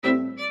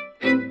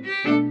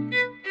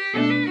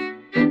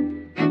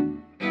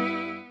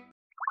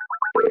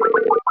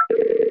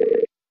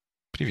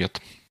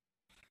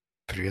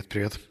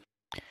Привет.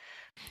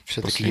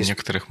 Все-таки После есть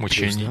некоторых плюс,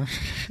 мучений, да?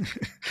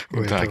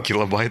 У да, этого.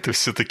 килобайты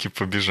все-таки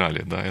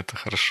побежали, да, это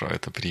хорошо,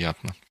 это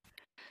приятно.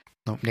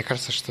 Ну, мне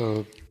кажется,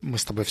 что мы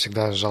с тобой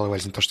всегда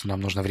жаловались на то, что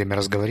нам нужно время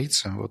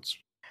разговориться. Вот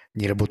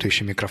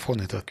неработающий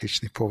микрофон — это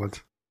отличный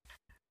повод.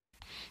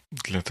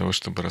 Для того,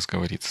 чтобы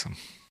разговориться,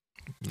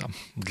 да,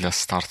 для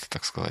старта,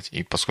 так сказать.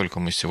 И поскольку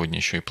мы сегодня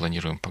еще и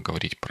планируем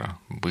поговорить про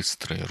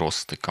быстрые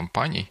росты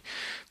компаний,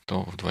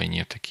 то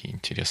вдвойне такие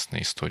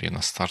интересные истории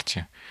на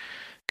старте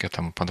к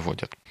этому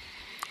подводят.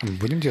 Мы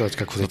будем делать,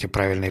 как вот Ну, эти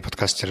правильные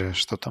подкастеры,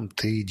 что там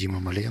ты, Дима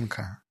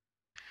Маленко.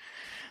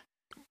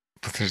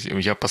 подожди,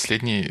 я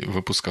последний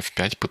выпусков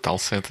 5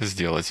 пытался это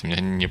сделать, у меня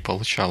не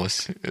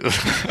получалось.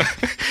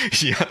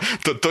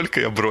 Только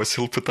я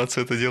бросил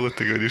пытаться это делать,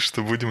 ты говоришь,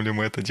 что будем ли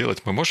мы это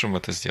делать. Мы можем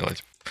это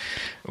сделать.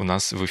 У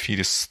нас в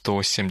эфире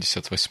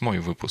 178-й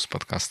выпуск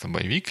подкаста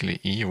by Weekly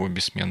и его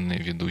бессменные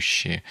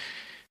ведущие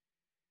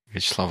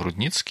Вячеслав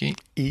Рудницкий.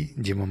 И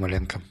Дима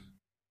Маленко.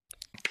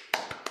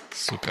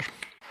 Супер.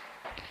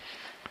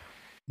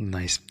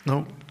 Найс.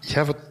 Ну,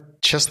 я вот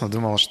честно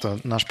думал,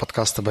 что наш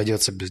подкаст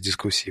обойдется без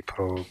дискуссий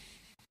про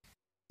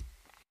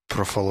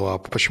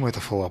фоллоуап. Почему это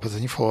фоллоуап? Это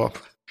не фоллоуап.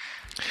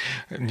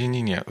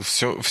 Не-не-не,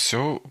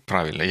 все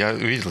правильно. Я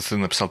видел, ты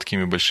написал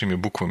такими большими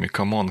буквами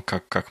 «камон»,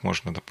 как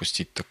можно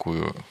допустить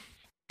такую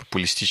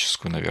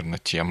популистическую, наверное,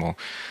 тему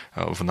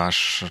в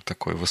наш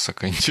такой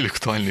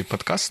высокоинтеллектуальный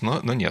подкаст,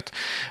 но нет.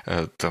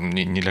 Там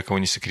ни для кого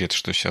не секрет,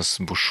 что сейчас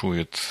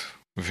бушует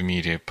в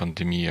мире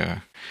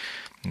пандемия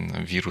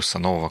вируса,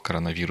 нового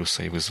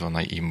коронавируса и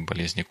вызванной им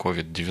болезни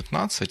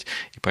COVID-19,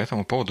 и по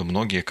этому поводу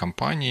многие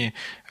компании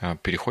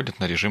переходят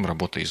на режим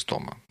работы из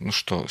дома. Ну,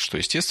 что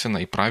естественно,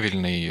 и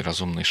правильный, и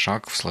разумный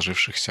шаг в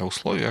сложившихся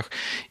условиях.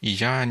 И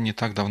я не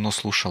так давно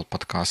слушал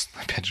подкаст,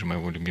 опять же,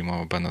 моего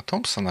любимого Бена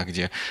Томпсона,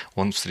 где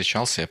он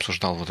встречался и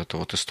обсуждал вот эту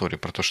вот историю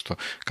про то, что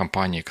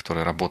компании,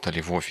 которые работали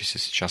в офисе,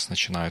 сейчас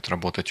начинают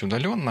работать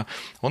удаленно.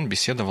 Он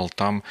беседовал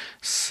там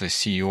с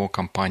CEO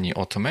компании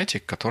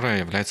Automatic, которая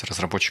является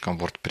разработчиком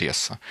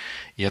WordPress.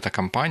 И это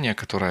компания,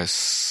 которая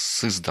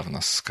издавна,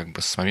 как бы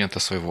с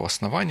момента своего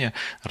основания,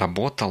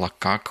 работала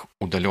как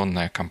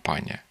удаленная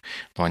компания.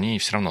 Но они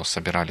все равно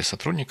собирали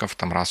сотрудников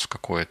там раз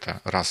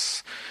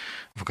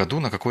в году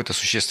на какое-то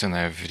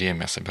существенное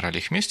время собирали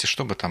их вместе,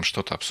 чтобы там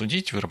что-то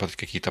обсудить, выработать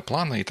какие-то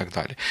планы и так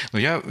далее. Но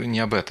я не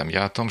об этом.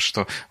 Я о том,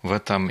 что в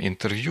этом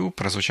интервью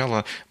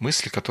прозвучала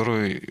мысль,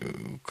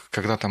 которую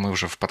когда-то мы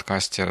уже в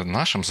подкасте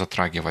нашем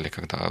затрагивали,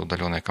 когда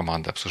удаленные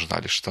команды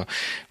обсуждали, что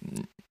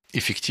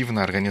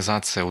эффективная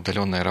организация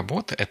удаленной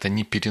работы – это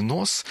не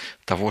перенос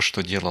того,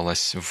 что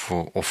делалось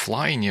в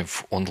офлайне,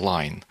 в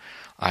онлайн,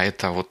 а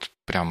это вот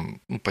прям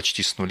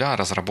почти с нуля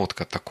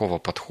разработка такого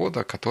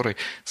подхода, который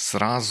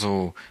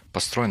сразу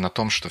построен на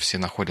том, что все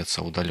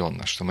находятся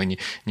удаленно, что мы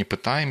не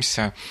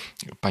пытаемся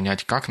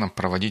понять, как нам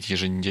проводить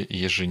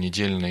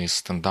еженедельные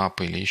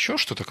стендапы или еще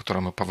что-то,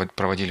 которое мы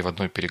проводили в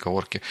одной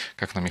переговорке,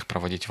 как нам их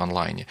проводить в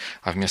онлайне.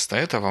 А вместо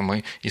этого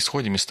мы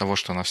исходим из того,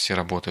 что у нас все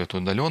работают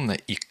удаленно,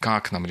 и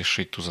как нам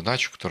решить ту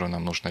задачу, которую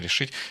нам нужно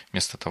решить,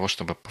 вместо того,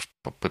 чтобы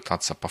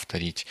попытаться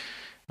повторить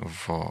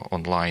в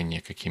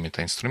онлайне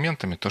какими-то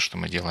инструментами то, что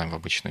мы делаем в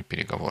обычной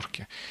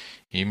переговорке.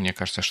 И мне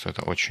кажется, что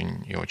это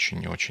очень и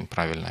очень и очень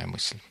правильная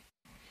мысль.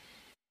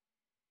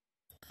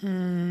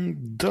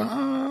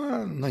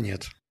 Да, но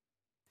нет.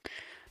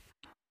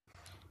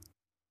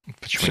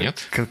 Почему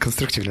нет?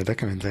 Конструктивный, да,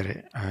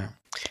 комментарий?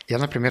 Я,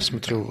 например,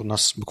 смотрю, у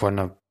нас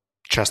буквально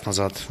час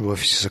назад в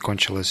офисе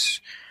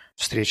закончилась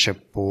встреча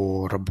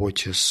по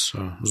работе с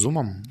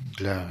Zoom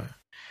для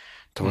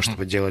того,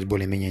 чтобы делать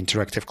более-менее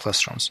interactive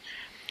classrooms.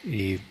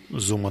 И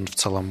Zoom, он в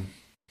целом,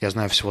 я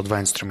знаю всего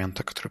 2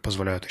 инструмента, которые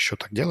позволяют еще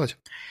так делать.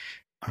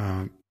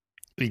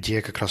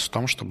 Идея как раз в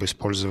том, чтобы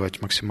использовать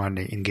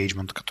максимальный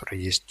engagement,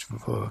 который есть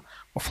в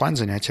офлайн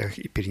занятиях,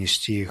 и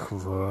перенести их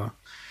в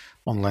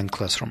онлайн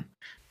classroom.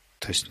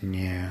 То есть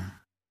не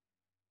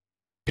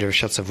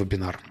превращаться в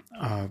вебинар.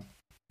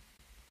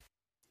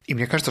 И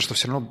мне кажется, что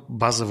все равно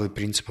базовые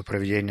принципы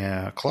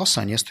проведения класса,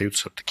 они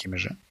остаются такими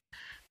же.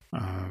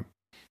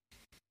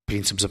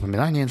 Принцип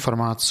запоминания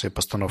информации,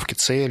 постановки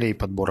целей,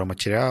 подбора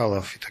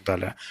материалов и так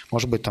далее.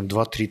 Может быть, там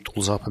 2-3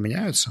 тулза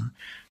поменяются,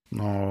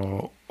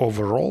 но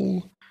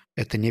overall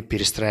это не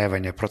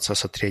перестраивание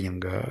процесса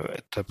тренинга,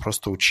 это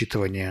просто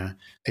учитывание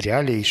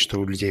реалий, что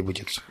у людей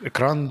будет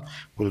экран,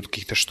 будут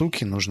какие-то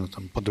штуки, нужно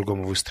там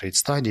по-другому выстроить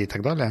стадии и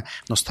так далее,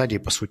 но стадии,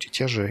 по сути,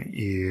 те же,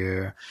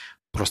 и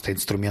просто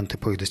инструменты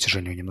по их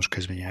достижению немножко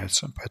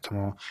изменяются.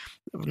 Поэтому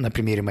на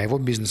примере моего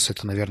бизнеса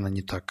это, наверное,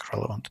 не так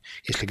relevant.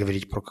 Если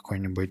говорить про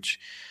какой-нибудь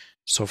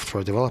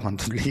software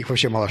development, для них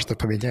вообще мало что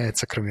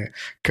поменяется, кроме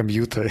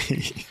комьюта.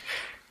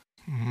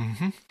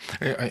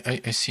 I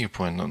see your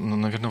point. Ну,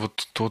 наверное,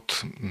 вот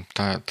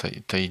та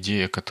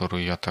идея,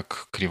 которую я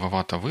так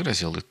кривовато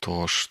выразил, и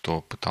то,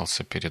 что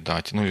пытался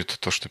передать, ну, это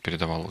то, что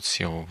передавал вот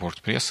SEO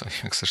WordPress,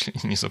 я, к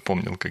сожалению, не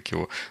запомнил, как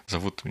его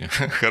зовут. Мне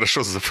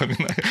хорошо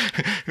запоминаю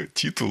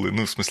титулы,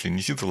 ну, в смысле,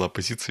 не титулы, а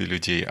позиции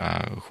людей,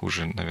 а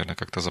хуже, наверное,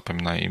 как-то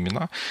запоминаю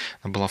имена.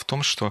 Была в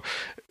том, что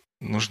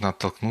нужно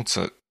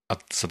оттолкнуться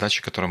от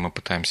задачи, которую мы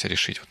пытаемся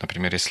решить. Вот,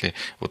 например, если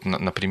вот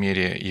на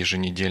примере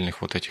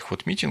еженедельных вот этих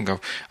вот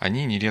митингов,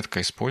 они нередко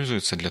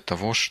используются для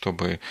того,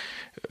 чтобы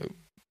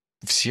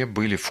все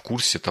были в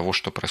курсе того,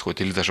 что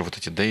происходит. Или даже вот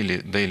эти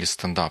daily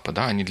стендапы,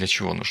 да, они для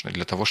чего нужны?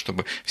 Для того,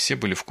 чтобы все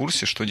были в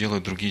курсе, что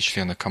делают другие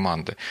члены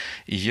команды.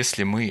 И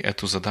если мы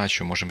эту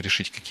задачу можем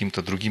решить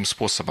каким-то другим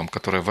способом,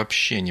 который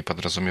вообще не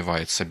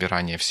подразумевает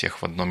собирание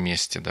всех в одном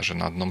месте, даже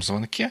на одном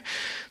звонке,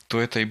 то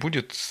это и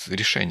будет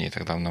решение. И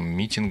тогда нам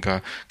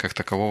митинга как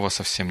такового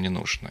совсем не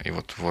нужно. И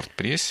вот в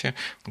WordPress,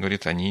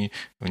 говорит,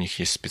 у них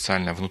есть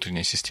специальная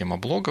внутренняя система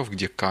блогов,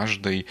 где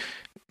каждый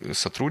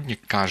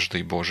сотрудник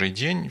каждый божий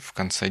день в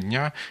конце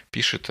дня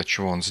пишет, от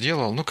чего он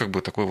сделал, ну, как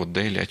бы такой вот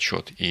daily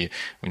отчет. И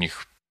у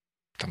них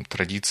там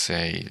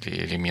традиция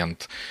или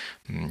элемент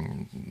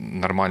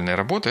нормальной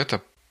работы –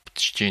 это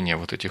чтение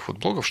вот этих вот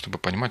блогов, чтобы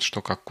понимать,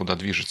 что, как, куда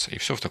движется. И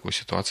все в такой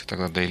ситуации.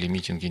 Тогда daily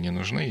митинги не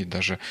нужны, и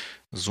даже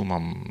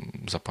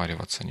зумом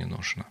запариваться не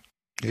нужно.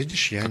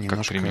 Видишь, я как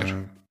немножко...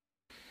 пример.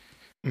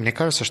 Мне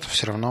кажется, что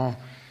все равно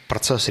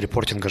процесс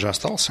репортинга же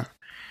остался.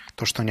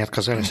 То, что они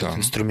отказались от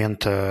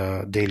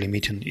инструмента daily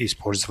meeting и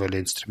использовали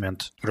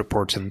инструмент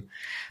reporting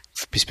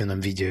в письменном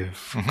виде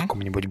в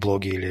каком-нибудь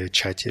блоге или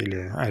чате,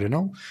 или I don't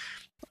know,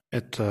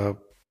 это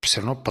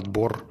все равно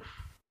подбор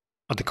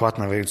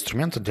адекватного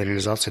инструмента для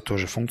реализации той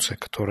же функции,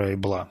 которая и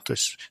была. То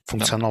есть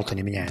функционал-то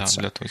не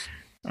меняется.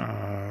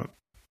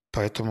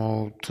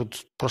 Поэтому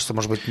тут просто,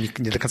 может быть,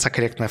 не до конца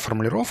корректная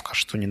формулировка,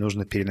 что не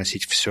нужно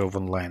переносить все в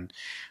онлайн.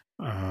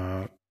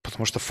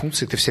 Потому что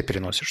функции ты все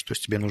переносишь. То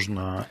есть тебе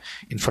нужно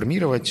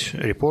информировать,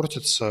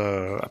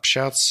 репортиться,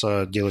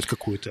 общаться, делать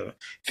какую-то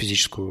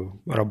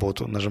физическую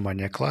работу,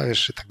 нажимание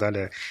клавиш и так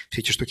далее.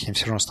 Все эти штуки, они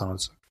все равно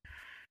останутся.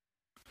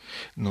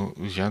 Ну,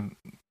 я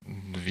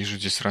вижу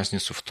здесь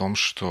разницу в том,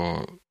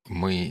 что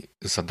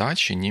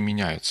задачи не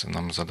меняются.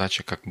 Нам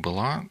задача как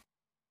была,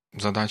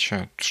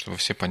 задача, чтобы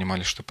все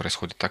понимали, что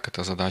происходит, так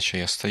эта задача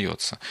и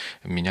остается.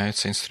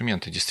 Меняются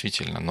инструменты,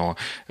 действительно, но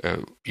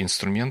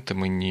инструменты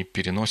мы не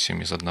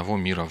переносим из одного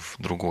мира в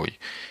другой.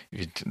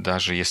 Ведь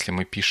даже если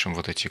мы пишем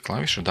вот эти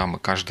клавиши, да,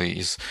 каждый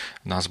из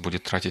нас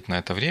будет тратить на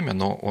это время,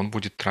 но он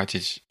будет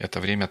тратить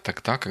это время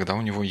тогда, когда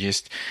у него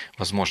есть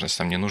возможность.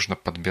 Нам не нужно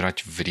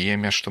подбирать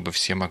время, чтобы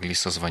все могли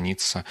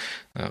созвониться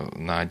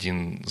на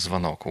один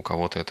звонок. У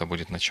кого-то это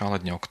будет начало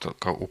дня,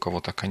 у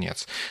кого-то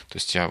конец. То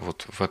есть я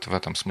вот в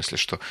этом смысле,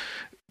 что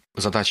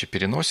задачи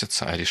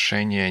переносятся, а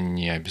решения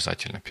не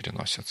обязательно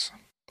переносятся.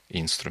 И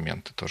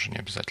инструменты тоже не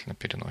обязательно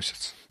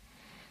переносятся.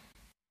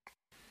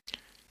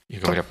 И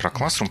говоря про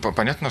Classroom,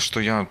 понятно,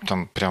 что я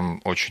там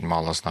прям очень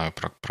мало знаю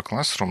про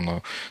Classroom,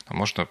 но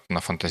можно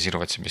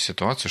нафантазировать себе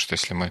ситуацию, что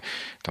если мы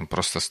там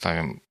просто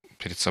ставим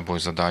перед собой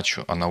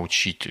задачу,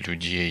 научить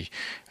людей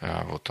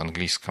вот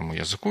английскому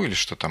языку или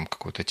что там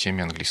какой-то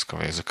теме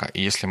английского языка.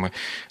 И если мы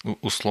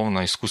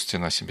условно,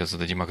 искусственно себе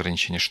зададим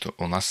ограничение, что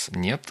у нас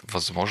нет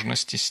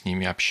возможности с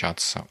ними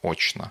общаться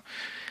очно,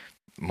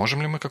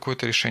 можем ли мы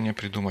какое-то решение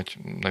придумать?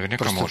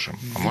 Наверняка просто можем.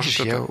 А видишь, может,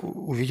 я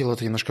увидел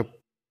это немножко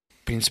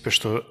в принципе,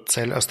 что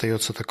цель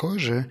остается такой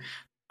же.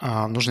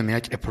 Нужно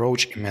менять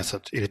approach и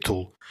method или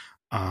tool.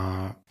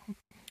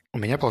 У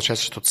меня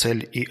получается, что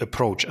цель и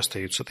approach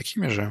остаются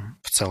такими же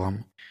в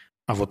целом,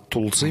 а вот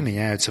тулзы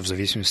меняются в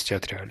зависимости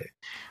от реалий.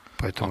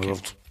 Поэтому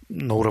вот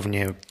на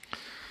уровне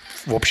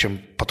в общем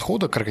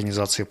подхода к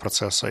организации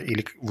процесса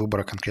или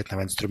выбора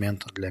конкретного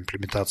инструмента для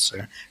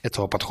имплементации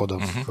этого подхода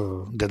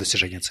для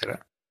достижения цели.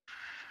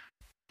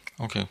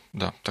 Окей,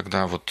 да.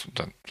 Тогда вот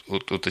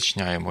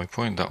уточняя мой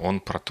point, да, он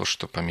про то,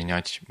 что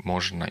поменять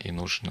можно и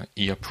нужно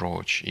и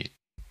approach, и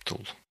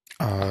tool.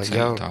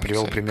 Я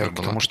привел пример,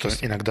 потому что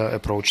иногда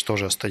approach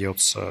тоже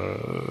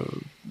остается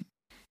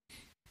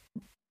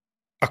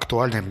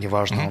актуальным,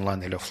 неважно,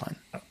 онлайн или офлайн.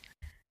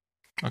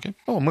 Okay.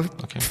 Мы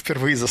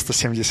впервые за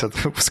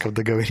 170 выпусков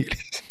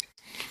договорились.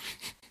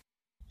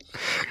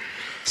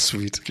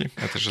 Sweet. Okay.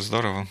 Это же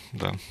здорово,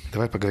 да.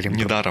 Давай поговорим.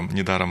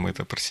 Недаром мы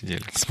это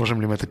просидели. Сможем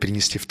ли мы это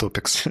перенести в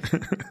топикс?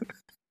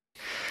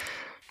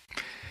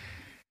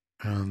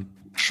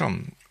 Хорошо.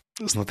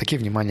 Знатоки,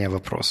 внимание,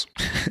 вопрос.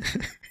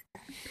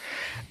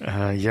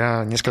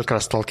 Я несколько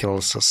раз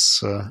сталкивался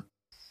с...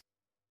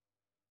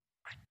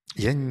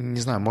 Я не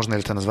знаю, можно ли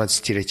это назвать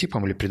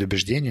стереотипом или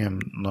предубеждением,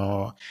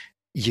 но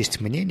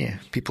есть мнение,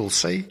 people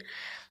say,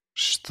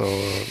 что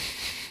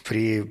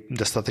при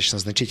достаточно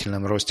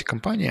значительном росте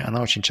компании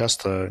она очень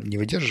часто не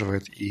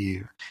выдерживает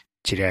и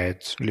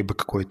теряет либо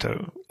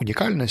какую-то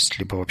уникальность,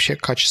 либо вообще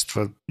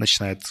качество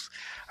начинает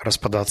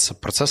распадаться,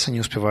 процессы не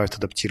успевают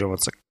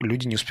адаптироваться,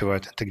 люди не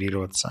успевают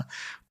интегрироваться,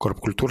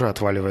 корп-культура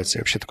отваливается.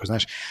 И вообще такой,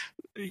 знаешь,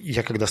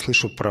 я когда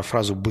слышу про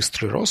фразу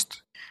 «быстрый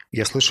рост»,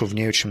 я слышу в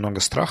ней очень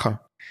много страха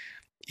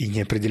и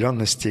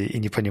неопределенности, и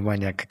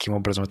непонимания, каким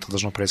образом это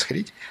должно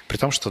происходить, при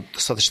том, что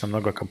достаточно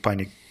много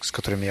компаний, с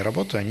которыми я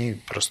работаю,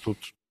 они растут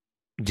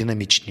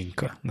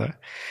динамичненько, да,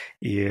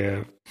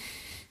 и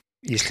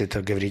если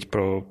это говорить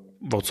про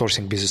в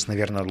аутсорсинг-бизнес,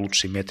 наверное,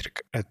 лучший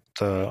метрик –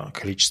 это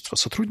количество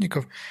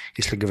сотрудников.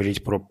 Если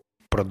говорить про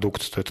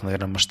продукт, то это,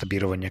 наверное,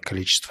 масштабирование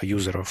количества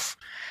юзеров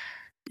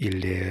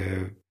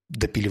или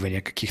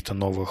допиливания каких-то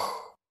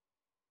новых,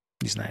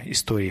 не знаю,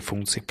 историй,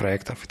 функций,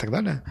 проектов и так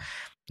далее.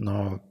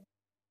 Но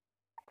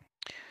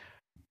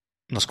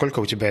насколько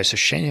у тебя есть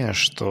ощущение,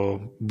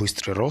 что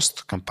быстрый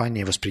рост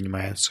компании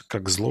воспринимается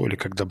как зло или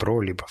как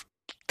добро, либо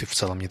ты в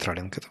целом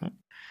нейтрален к этому?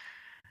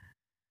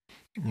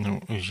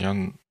 Ну,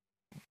 я,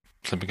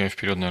 забегая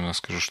вперед, наверное,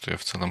 скажу, что я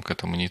в целом к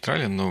этому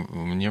нейтрален, но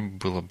мне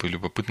было бы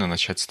любопытно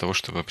начать с того,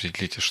 чтобы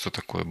определить, что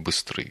такое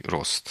быстрый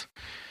рост.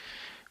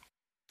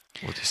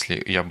 Вот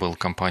если я был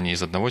компанией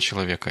из одного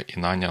человека и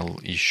нанял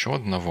еще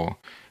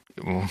одного,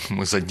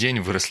 мы за день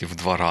выросли в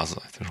 2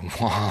 раза. Это же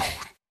вау!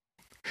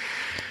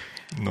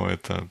 Но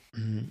это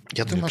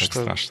Я не думаю, так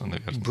что страшно,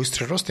 наверное.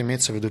 быстрый рост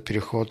имеется в виду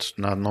переход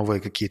на новые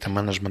какие-то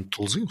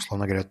менеджмент-тулзы.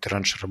 Условно говоря, ты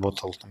раньше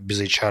работал там,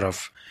 без HR,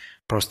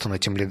 просто на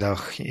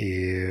тимлидах,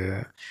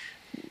 и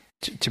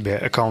тебе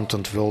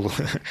аккаунтант вел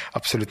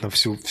абсолютно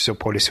все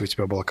полиси, у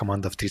тебя была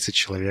команда в 30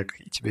 человек,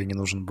 и тебе не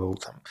нужен был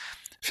там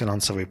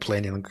финансовый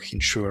планинг,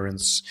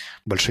 insurance,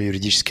 большой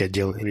юридический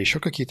отдел или еще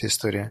какие-то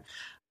истории.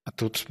 А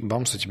тут,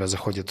 бамс, у тебя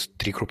заходит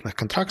 3 крупных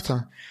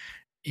контракта,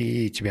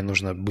 и тебе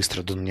нужно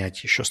быстро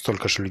донять еще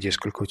столько же людей,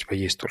 сколько у тебя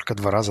есть, только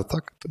 2 раза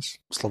так. То есть,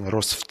 условно,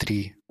 рост в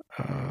 3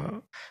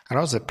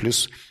 раза,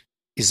 плюс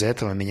из-за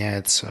этого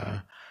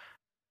меняется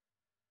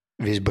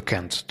весь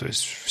бэкэнд. То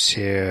есть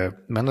все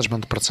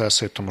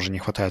менеджмент-процессы, там уже не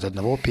хватает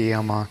одного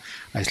PM,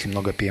 а если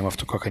много PM,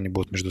 то как они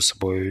будут между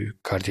собой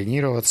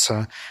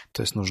координироваться.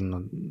 То есть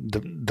нужно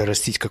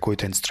дорастить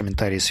какой-то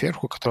инструментарий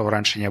сверху, которого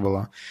раньше не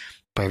было.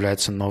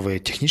 Появляются новые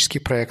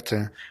технические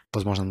проекты.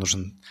 Возможно,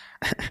 нужен,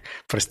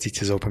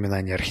 простите за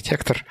упоминание,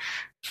 архитектор,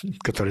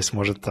 который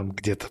сможет там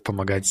где-то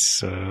помогать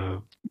с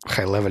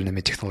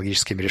хай-левельными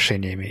технологическими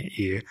решениями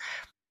и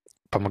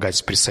помогать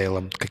с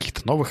пресейлом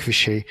каких-то новых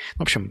вещей.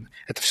 В общем,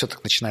 это все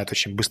так начинает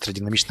очень быстро,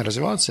 динамично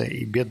развиваться,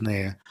 и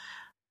бедные,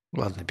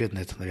 ладно,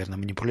 бедные это, наверное,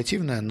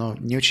 манипулятивное, но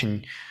не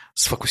очень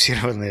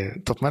сфокусированные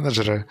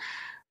топ-менеджеры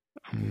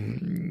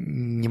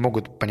не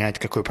могут понять,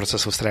 какой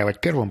процесс выстраивать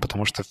первым,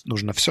 потому что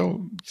нужно все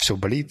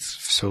болит,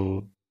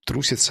 все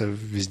трусится,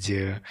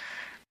 везде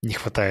не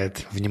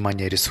хватает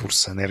внимания,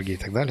 ресурса, энергии и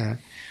так далее.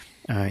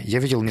 Я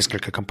видел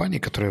несколько компаний,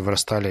 которые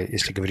вырастали,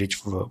 если говорить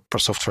про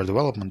software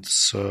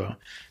development,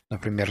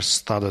 например,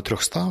 100 до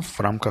 300 в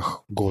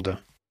рамках года.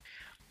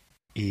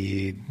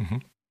 И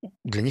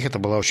для них это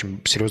была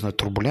очень серьезная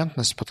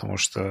турбулентность, потому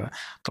что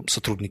там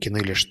сотрудники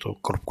ныли, что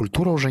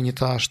корп-культура уже не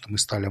та, что мы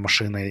стали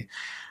машиной.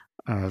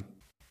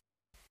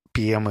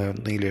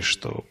 PM ныли,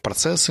 что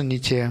процессы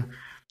не те,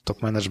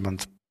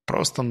 топ-менеджмент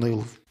просто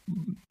ныл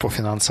по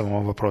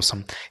финансовым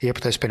вопросам. И я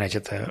пытаюсь понять,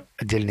 это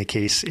отдельный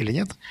кейс или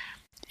нет.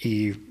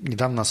 И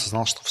недавно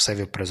осознал, что в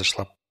Севе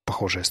произошла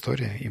похожая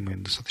история, и мы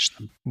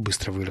достаточно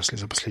быстро выросли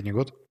за последний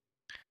год.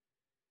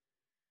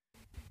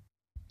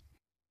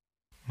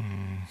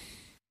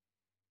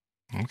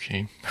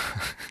 Окей.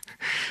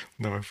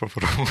 Давай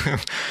попробуем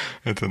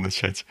это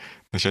начать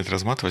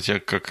разматывать. Я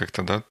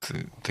как-то, да,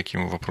 ты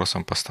таким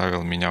вопросом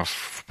поставил меня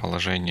в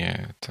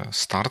положение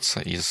старца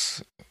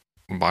из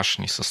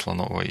башни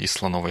из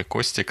слоновой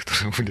кости,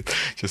 который будет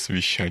сейчас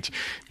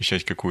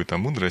вещать какую-то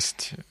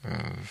мудрость.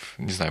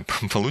 Не знаю,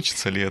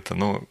 получится ли это,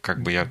 но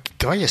как бы я...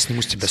 Давай я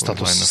сниму с тебя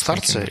статус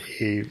старца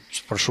и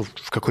спрошу,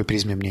 в какой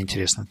призме мне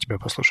интересно тебя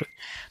послушать.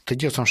 Ты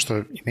дело в том,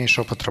 что имеешь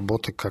опыт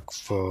работы как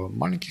в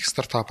маленьких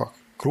стартапах,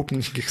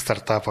 крупненьких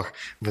стартапах,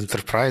 в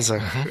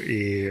энтерпрайзах,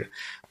 и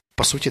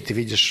по сути ты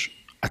видишь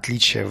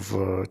отличия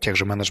в тех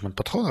же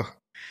менеджмент-подходах.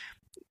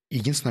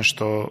 Единственное,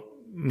 что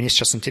мне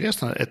сейчас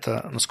интересно,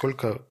 это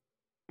насколько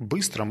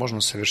быстро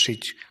можно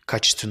совершить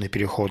качественный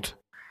переход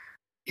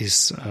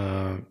из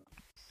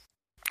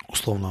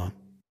условно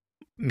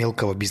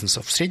мелкого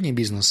бизнеса в средний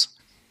бизнес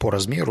по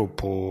размеру,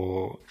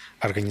 по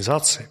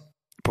организации,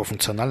 по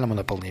функциональному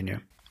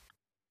наполнению.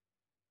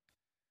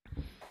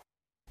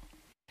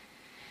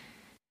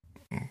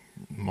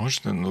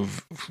 Можно, ну,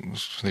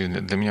 смотри,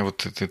 для меня вот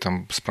ты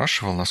там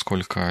спрашивал,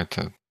 насколько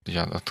это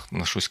я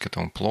отношусь к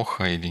этому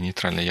плохо или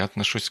нейтрально. Я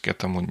отношусь к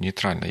этому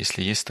нейтрально.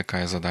 Если есть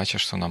такая задача,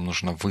 что нам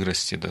нужно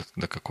вырасти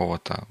до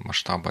какого-то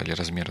масштаба или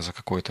размера за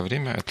какое-то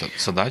время, это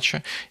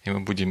задача, и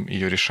мы будем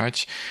ее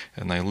решать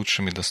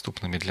наилучшими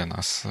доступными для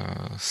нас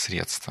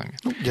средствами.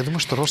 Ну, я думаю,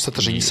 что рост —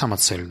 это же не сама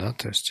цель, да?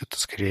 То есть это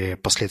скорее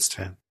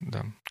последствия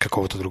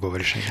какого-то другого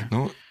решения.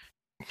 Ну,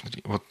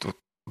 вот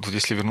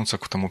если вернуться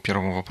к тому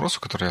первому вопросу,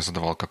 который я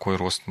задавал, какой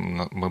рост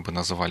мы бы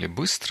называли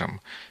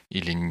быстрым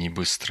или не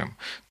быстрым,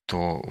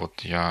 то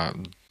вот я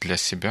для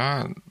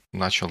себя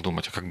начал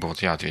думать, а как бы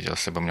вот я ответил,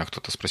 если бы меня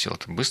кто-то спросил,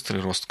 это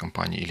быстрый рост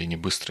компании или не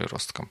быстрый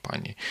рост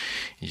компании,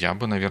 я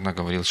бы, наверное,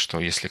 говорил, что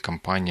если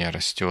компания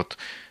растет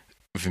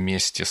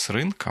вместе с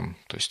рынком,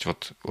 то есть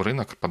вот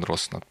рынок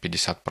подрос на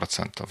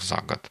 50% за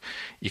год,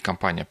 и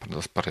компания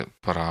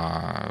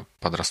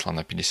подросла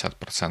на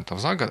 50%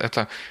 за год,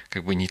 это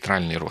как бы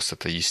нейтральный рост,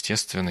 это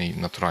естественный,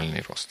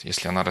 натуральный рост.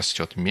 Если она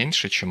растет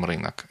меньше, чем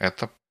рынок,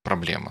 это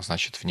проблема,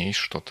 значит, в ней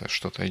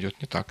что-то идет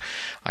не так.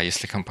 А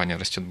если компания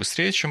растет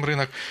быстрее, чем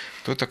рынок,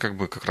 то это как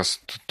бы как раз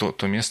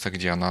то место,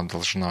 где она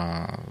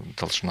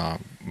должна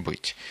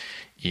быть.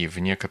 И в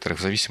некоторых,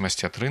 в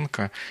зависимости от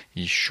рынка,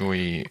 еще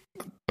и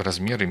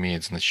размер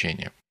имеет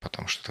значение,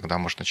 потому что тогда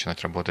можно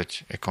начинать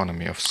работать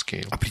economy of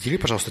scale. Определи,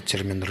 пожалуйста,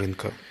 термин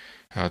рынка.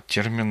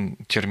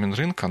 Термин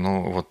рынка,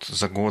 ну вот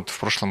за год, в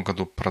прошлом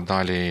году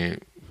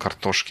продали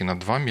картошки на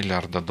 $2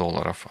 миллиарда,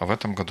 а в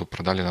этом году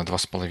продали на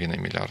 $2,5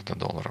 миллиарда.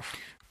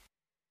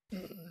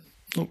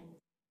 Ну,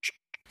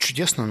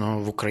 чудесно, но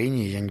в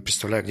Украине я не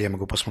представляю, где я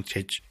могу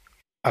посмотреть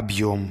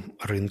объем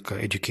рынка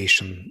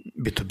education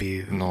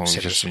B2B Но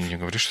сервисов. я же не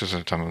говорю, что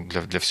это там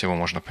для всего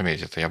можно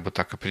померить. Это я бы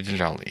так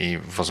определял. И,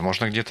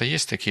 возможно, где-то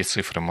есть такие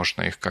цифры,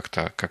 можно их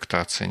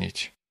как-то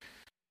оценить.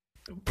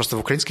 Просто в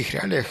украинских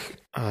реалиях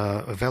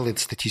valid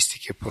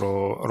статистики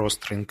про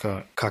рост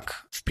рынка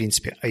как, в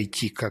принципе,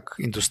 IT, как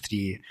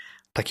индустрии,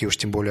 так и уж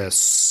тем более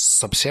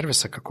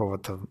сабсервиса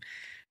какого-то.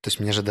 То есть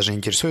меня же даже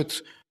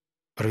интересует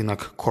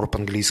рынок корп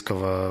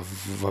английского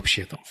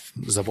вообще там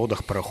в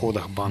заводах,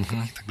 пароходах,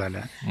 банках и так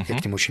далее. Я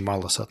к ним очень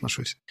мало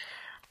соотношусь.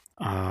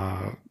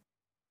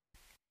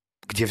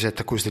 Где взять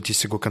такую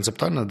статистику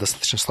концептуально,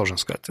 достаточно сложно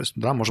сказать. То есть,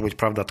 да, может быть,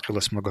 правда,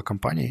 открылось много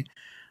компаний,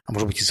 а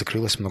может быть, и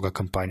закрылось много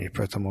компаний.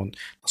 Поэтому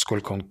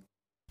насколько он...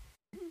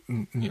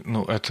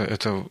 Ну,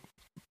 это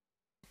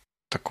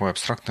такое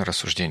абстрактное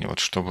рассуждение. Вот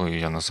что бы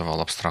я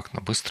называл абстрактно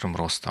быстрым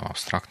ростом,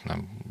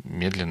 абстрактно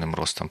медленным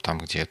ростом, там,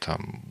 где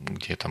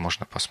это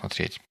можно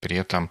посмотреть. При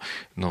этом,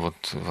 ну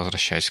вот,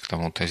 возвращаясь к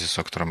тому тезису,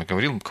 о котором я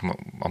говорил,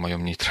 о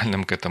моем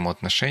нейтральном к этому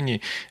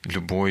отношении,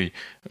 любой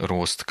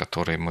рост,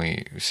 который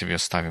мы себе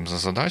ставим за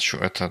задачу,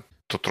 это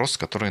тот рост,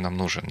 который нам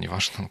нужен.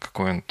 Неважно,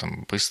 какой он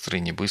там быстрый,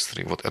 не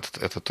быстрый. Вот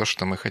это то,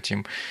 что мы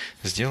хотим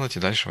сделать,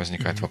 и дальше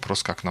возникает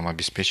вопрос, как нам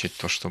обеспечить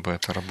то, чтобы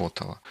это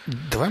работало.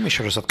 Давай мы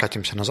еще раз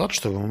откатимся назад,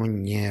 чтобы мы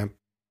не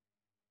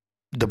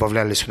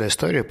добавляли сюда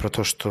историю про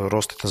то, что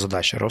рост – это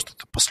задача, рост –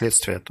 это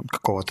последствия там,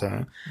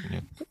 какого-то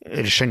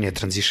решения,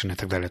 транзишена и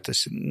так далее. То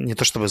есть не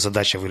то, чтобы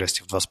задача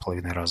вырасти в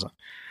 2,5 раза.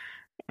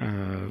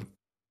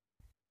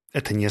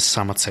 Это не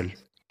самоцель.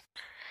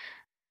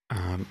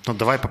 Но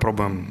давай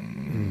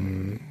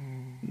попробуем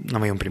на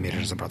моем примере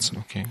разобраться.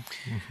 Okay.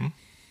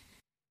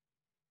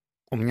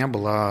 У меня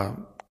была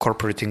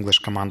corporate English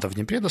команда в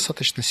Днепре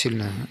достаточно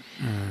сильная,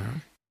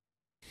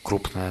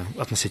 крупная,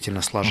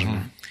 относительно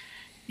слаженная.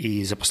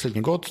 И за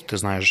последний год ты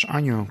знаешь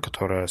Аню,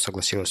 которая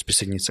согласилась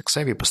присоединиться к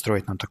Севе и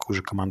построить нам такую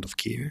же команду в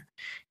Киеве.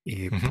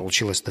 И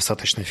получилось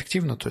достаточно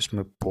эффективно. То есть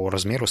мы по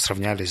размеру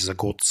сравнялись за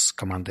год с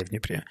командой в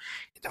Днепре.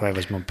 И давай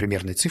возьмем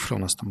примерные цифры. У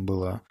нас там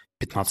было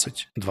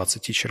 15-20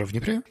 тичеров в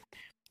Днепре.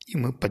 И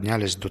мы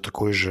поднялись до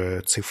такой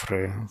же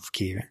цифры в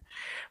Киеве.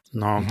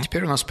 Но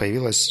теперь у нас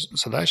появилась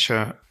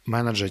задача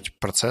менеджить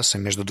процессы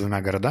между двумя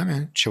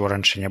городами, чего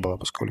раньше не было,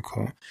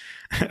 поскольку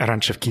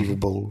раньше в Киеве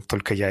был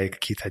только я и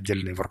какие-то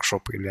отдельные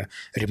воркшопы или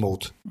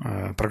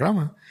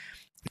ремоут-программы.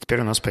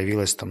 Теперь у нас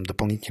появилась там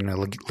дополнительная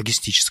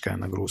логистическая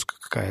нагрузка,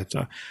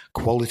 какая-то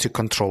quality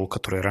control,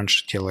 который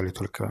раньше делали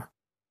только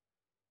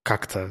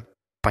как-то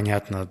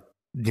понятно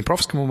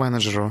днепровскому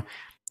менеджеру.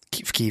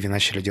 В Киеве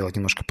начали делать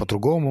немножко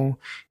по-другому,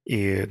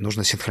 и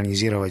нужно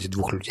синхронизировать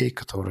двух людей,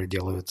 которые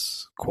делают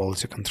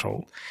quality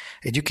control.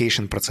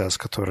 Education процесс,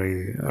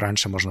 который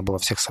раньше можно было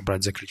всех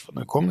собрать, закрыть в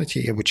одной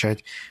комнате и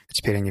обучать, а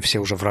теперь они все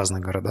уже в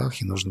разных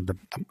городах, и нужно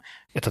там,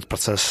 этот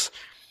процесс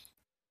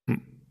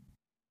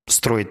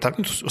строить так.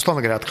 Ну,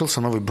 условно говоря,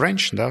 открылся новый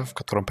бранч, да, в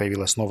котором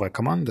появилась новая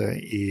команда,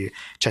 и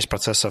часть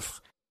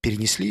процессов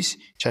перенеслись,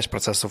 часть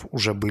процессов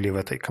уже были в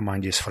этой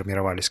команде и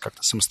сформировались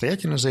как-то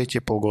самостоятельно за эти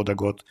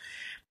полгода-год,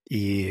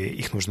 и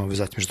их нужно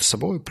увязать между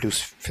собой,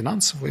 плюс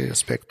финансовые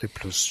аспекты,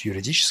 плюс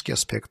юридические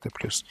аспекты,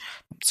 плюс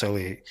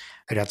целый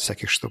ряд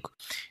всяких штук.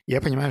 Я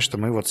понимаю, что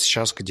мы вот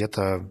сейчас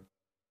где-то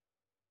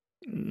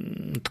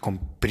на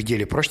таком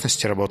пределе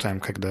прочности работаем,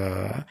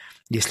 когда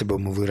если бы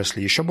мы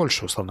выросли еще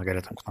больше, условно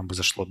говоря, там к нам бы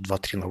зашло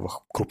 2-3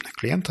 новых крупных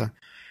клиента,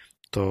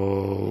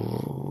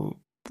 то,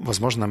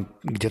 возможно,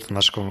 где-то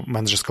нашего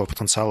менеджерского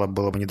потенциала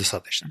было бы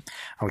недостаточно.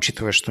 А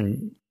учитывая, что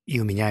и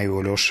у меня, и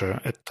у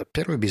Леши это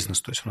первый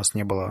бизнес, то есть у нас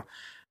не было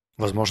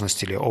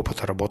возможности или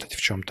опыта работать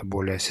в чем-то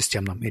более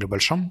системном или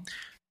большом,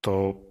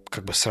 то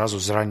как бы сразу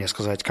заранее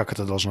сказать, как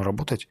это должно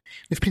работать.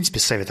 Ну и, в принципе,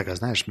 Savvy такая,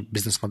 знаешь,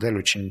 бизнес-модель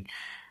очень,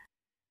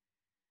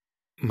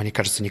 мне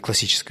кажется, не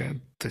классическая.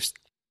 То есть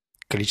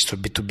количество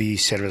B2B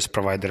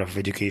сервис-провайдеров в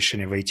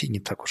education и в IT не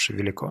так уж и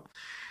велико.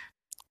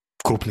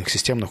 Крупных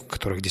системных, у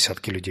которых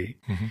десятки людей.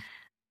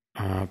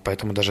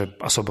 Поэтому даже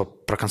особо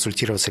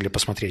проконсультироваться или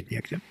посмотреть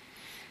негде.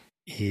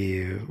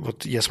 И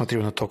вот я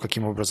смотрю на то,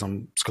 каким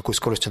образом, с какой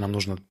скоростью нам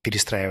нужно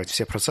перестраивать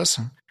все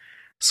процессы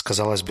с,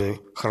 казалось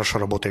бы, хорошо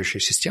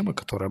работающей системы,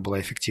 которая была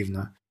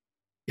эффективна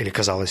или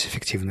казалась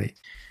эффективной.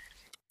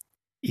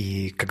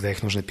 И когда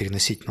их нужно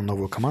переносить на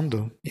новую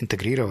команду,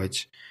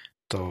 интегрировать,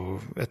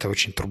 то это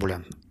очень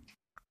турбулентно.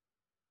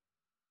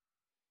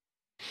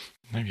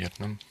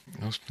 Наверное.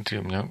 Ну, смотри,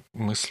 у меня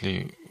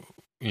мысли...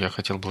 Я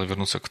хотел было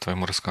вернуться к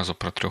твоему рассказу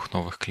про 3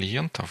 новых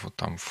клиентов, вот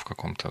там в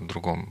каком-то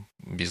другом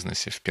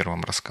бизнесе, в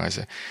первом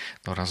рассказе.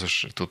 Но раз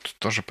уж тут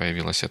тоже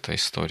появилась эта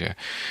история,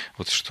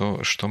 вот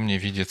что мне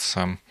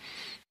видится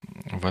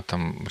в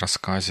этом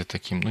рассказе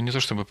таким, ну не то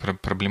чтобы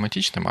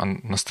проблематичным, а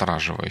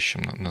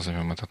настораживающим,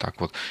 назовем это так.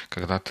 Вот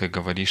когда ты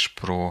говоришь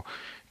про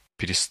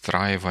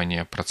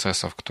перестраивание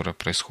процессов, которые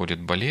происходят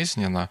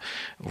болезненно,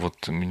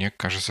 вот мне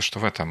кажется, что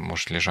в этом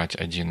может лежать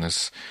один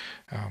из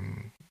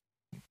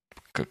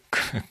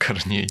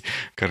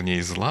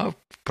корней зла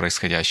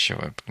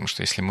происходящего, потому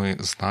что если мы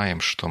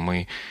знаем, что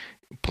мы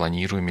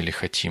планируем или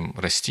хотим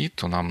расти,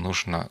 то нам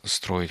нужно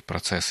строить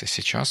процессы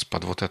сейчас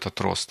под вот этот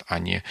рост, а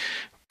не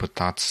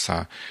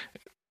пытаться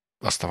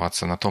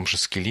оставаться на том же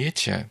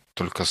скелете,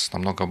 только с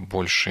намного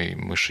большей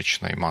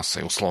мышечной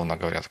массой. Условно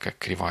говоря, такая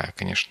кривая,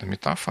 конечно,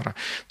 метафора,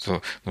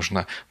 то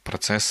нужно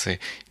процессы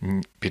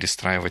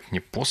перестраивать не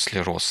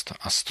после роста,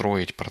 а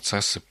строить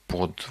процессы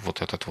под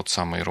вот этот вот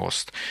самый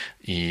рост.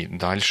 И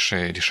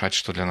дальше решать,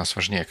 что для нас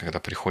важнее, когда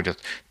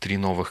приходят 3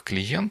 новых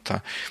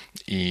клиента,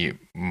 и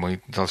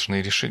мы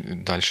должны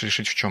дальше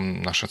решить, в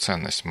чем наша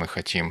ценность. Мы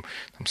хотим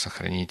там,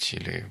 сохранить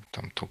или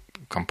там, ту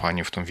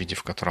компанию в том виде,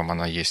 в котором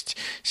она есть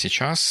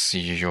сейчас, с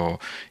ее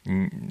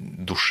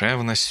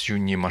душевностью,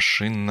 не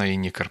машинной,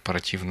 не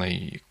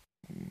корпоративной,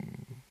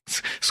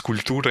 с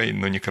культурой,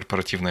 но не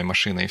корпоративной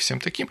машиной и всем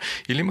таким,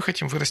 или мы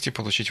хотим вырасти и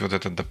получить вот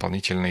этот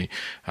дополнительный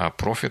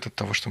профит от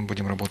того, что мы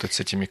будем работать с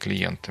этими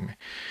клиентами.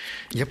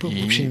 Я бы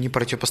вообще не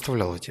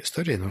противопоставлял эти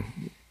истории, но...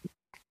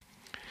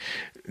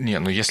 Не,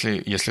 ну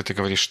если ты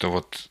говоришь, что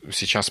вот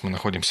сейчас мы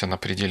находимся на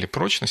пределе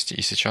прочности,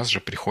 и сейчас же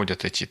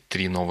приходят эти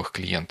 3 новых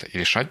клиента, и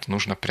решать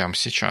нужно прямо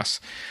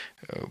сейчас.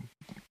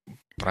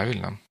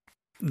 Правильно?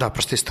 Да,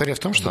 просто история в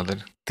том, что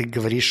ты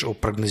говоришь о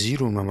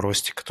прогнозируемом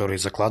росте, который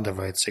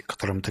закладывается и к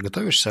которому ты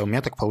готовишься. А у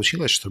меня так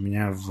получилось, что у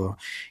меня в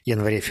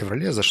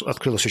январе-феврале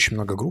открылось очень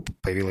много групп,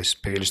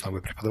 появились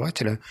новые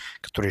преподаватели,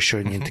 которые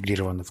еще не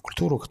интегрированы в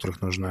культуру,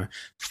 которых нужно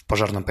в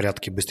пожарном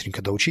порядке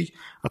быстренько доучить.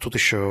 А тут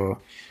еще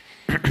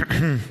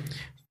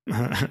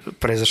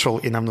произошел,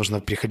 и нам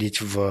нужно переходить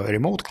в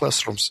remote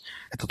classrooms.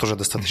 Это тоже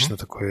достаточно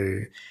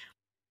такой...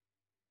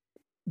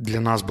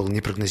 Для нас был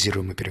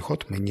непрогнозируемый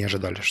переход. Мы не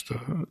ожидали,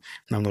 что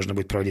нам нужно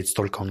будет проводить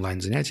столько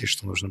онлайн-занятий,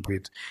 что нужно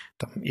будет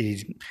там,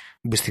 и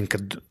быстренько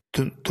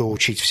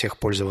доучить всех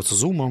пользоваться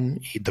Zoom,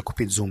 и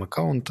докупить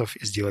Zoom-аккаунтов,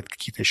 и сделать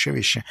какие-то еще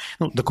вещи.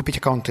 Ну, докупить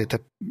аккаунты –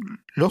 это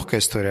легкая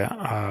история,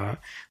 а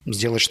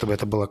сделать, чтобы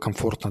это было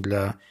комфортно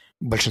для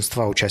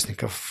большинства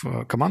участников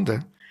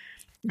команды,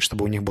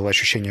 чтобы у них было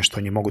ощущение, что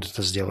они могут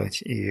это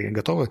сделать и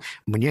готовы,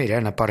 мне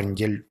реально пары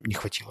недель не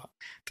хватило.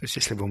 То есть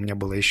если бы у меня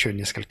было еще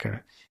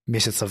несколько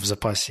месяцев в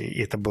запасе,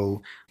 и это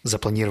был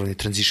запланированный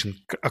транзишн,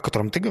 о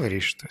котором ты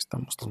говоришь, то есть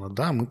там, условно,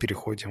 да, мы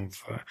переходим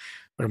в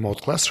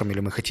remote classroom, или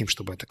мы хотим,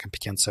 чтобы эта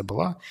компетенция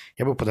была,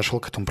 я бы подошел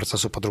к этому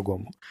процессу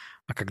по-другому.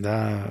 А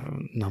когда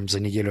нам за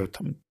неделю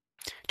там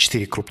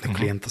 4 крупных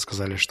клиента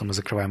сказали, что мы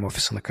закрываем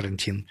офисы на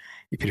карантин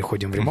и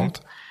переходим в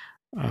ремонт,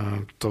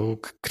 то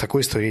к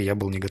такой истории я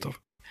был не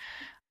готов.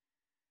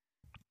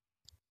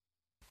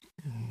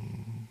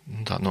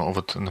 Да, но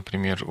вот,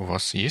 например, у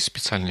вас есть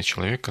специальный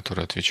человек,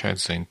 который отвечает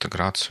за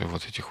интеграцию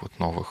вот этих вот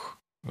новых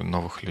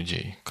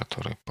людей,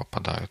 которые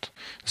попадают,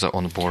 за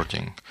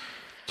онбординг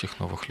этих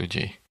новых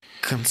людей?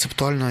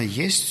 Концептуально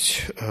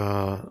есть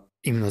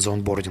именно за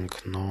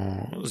онбординг,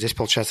 но здесь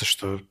получается,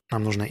 что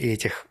нам нужно и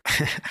этих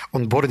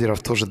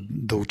онбордеров тоже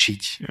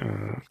доучить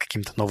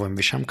каким-то новым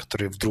вещам,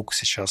 которые вдруг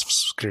сейчас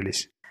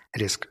вскрылись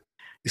резко,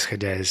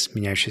 исходя из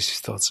меняющейся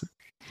ситуации.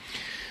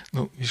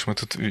 Ну, видишь, мы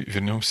тут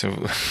вернемся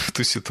в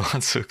ту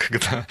ситуацию,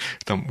 когда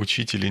там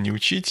учить или не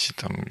учить,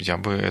 там, я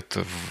бы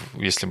это,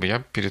 если бы я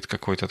перед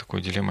какой-то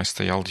такой дилеммой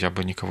стоял, я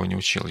бы никого не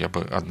учил, я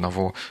бы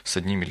с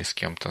одним или с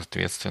кем-то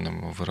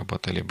ответственным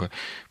выработали бы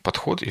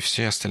подход, и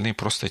все остальные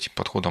просто этим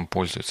подходом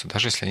пользуются.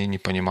 Даже если они не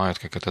понимают,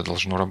 как это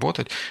должно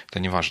работать,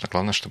 это не важно.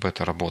 Главное, чтобы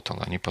это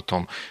работало. Они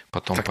потом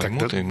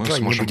поймут, и мы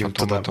сможем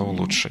потом это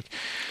улучшить.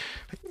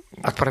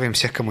 Отправим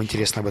всех, кому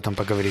интересно об этом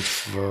поговорить,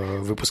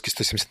 в выпуске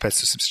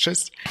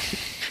 175-176.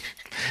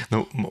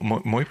 Ну,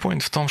 мой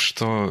point в том,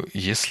 что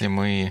если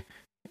мы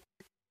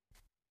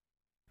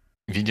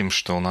видим,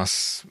 что у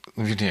нас,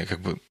 вернее,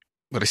 как бы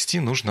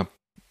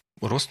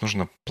рост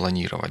нужно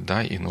планировать,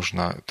 да, и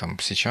нужно там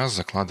сейчас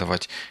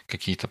закладывать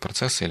какие-то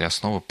процессы или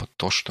основы под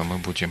то, что мы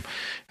будем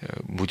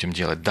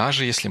делать.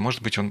 Даже если,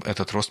 может быть,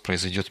 этот рост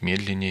произойдет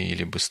медленнее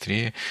или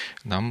быстрее,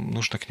 нам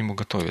нужно к нему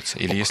готовиться.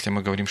 Или если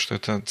мы говорим, что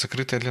это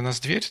закрытая для нас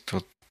дверь,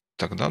 то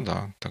тогда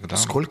да, тогда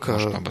сколько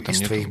можно об этом из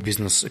не твоих думать.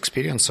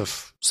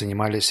 бизнес-экспириенсов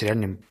занимались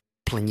реальным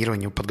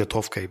планированием,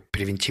 подготовкой,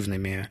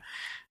 превентивными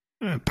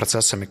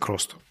процессами к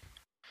росту?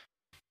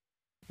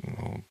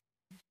 Ну,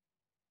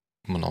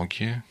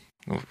 многие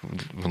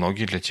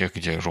для тех,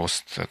 где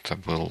рост это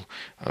было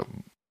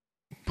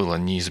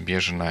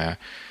неизбежный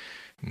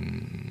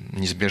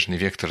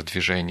вектор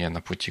движения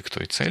на пути к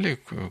той цели,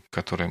 к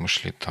которой мы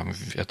шли, там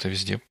это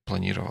везде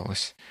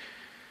планировалось.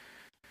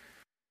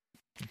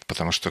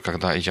 Потому что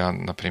когда я,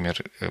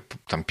 например,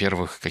 там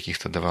первых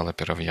каких-то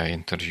девелоперов я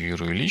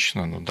интервьюирую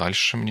лично, но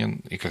дальше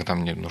мне, и когда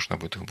мне нужно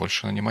будет их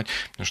больше нанимать,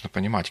 нужно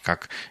понимать,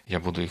 как я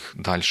буду их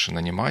дальше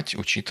нанимать,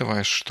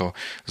 учитывая, что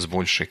с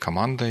большей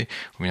командой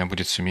у меня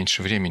будет все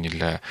меньше времени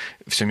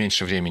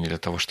для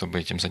того, чтобы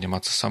этим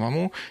заниматься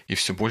самому, и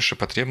все больше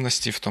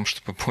потребностей в том,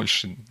 чтобы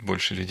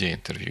больше людей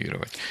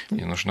интервьюировать.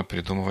 Мне нужно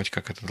придумывать,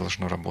 как это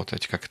должно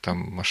работать, как это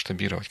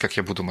масштабировать, как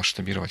я буду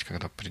масштабировать,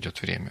 когда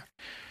придет время.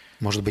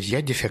 Может быть,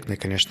 я дефектный,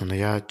 конечно, но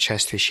я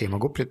часть вещей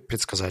могу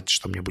предсказать,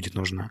 что мне будет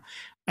нужно,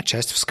 а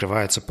часть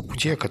вскрывается по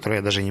пути, о которой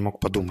я даже не мог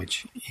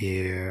подумать.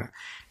 И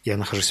я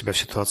нахожу себя в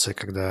ситуации,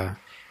 когда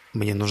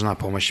мне нужна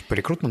помощь по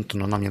рекрутменту,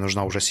 но она мне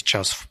нужна уже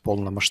сейчас в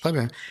полном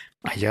масштабе,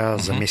 а я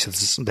за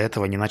месяц до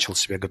этого не начал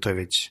себе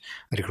готовить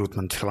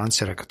рекрутмент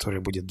фрилансера,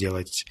 который будет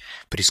делать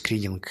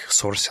прескрининг,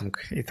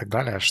 сорсинг и так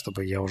далее,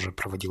 чтобы я уже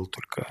проводил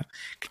только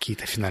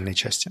какие-то финальные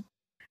части.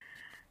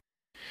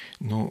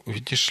 Ну,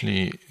 видишь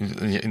ли,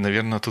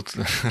 наверное, тут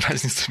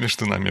разница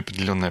между нами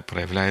определенная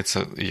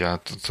проявляется. Я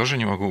тоже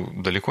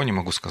далеко не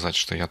могу сказать,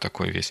 что я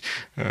такой весь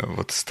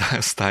вот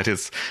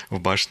старец в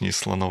башне из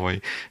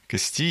слоновой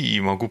кости и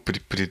могу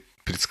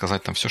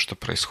предсказать там все, что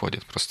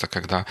происходит. Просто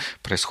когда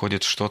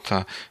происходит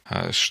что-то,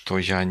 что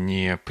я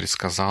не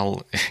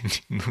предсказал,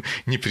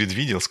 не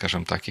предвидел,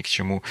 скажем так, и к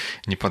чему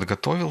не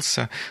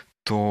подготовился,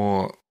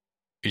 то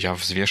я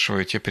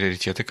взвешиваю те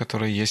приоритеты,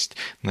 которые есть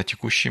на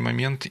текущий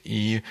момент,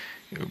 и,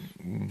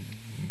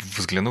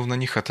 взглянув на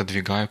них,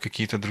 отодвигаю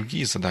какие-то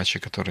другие задачи,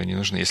 которые не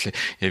нужны. Если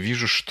я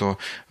вижу, что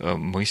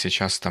мы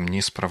сейчас там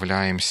не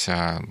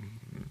справляемся,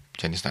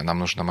 я не знаю, нам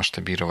нужно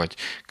масштабировать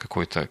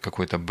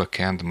какой-то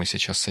бэкэнд, мы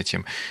сейчас с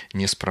этим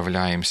не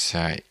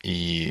справляемся,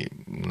 и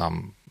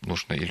нам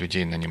нужно и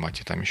людей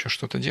нанимать, и там еще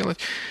что-то делать.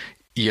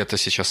 И это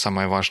сейчас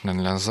самая важная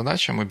для нас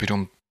задача. Мы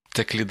берем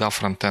тег-лида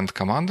фронтенд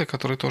команды,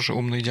 который тоже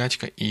умный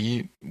дядька,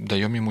 и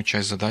даем ему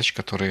часть задач,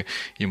 которые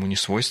ему не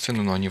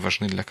свойственны, но они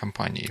важны для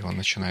компании, и он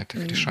начинает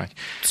их решать.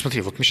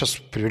 Смотри, вот мы сейчас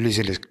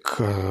приблизились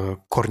к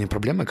корню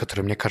проблемы,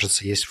 которая, мне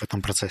кажется, есть в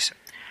этом процессе.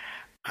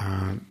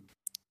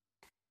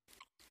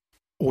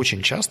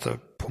 Очень часто,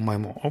 по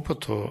моему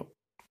опыту,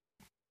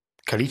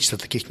 количество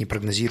таких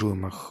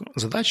непрогнозируемых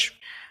задач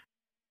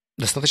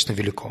достаточно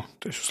велико.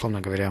 То есть,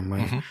 условно говоря,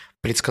 мы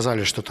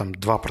предсказали, что там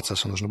 2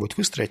 процесса нужно будет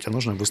выстроить, а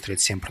нужно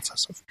выстроить 7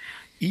 процессов.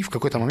 И в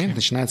какой-то момент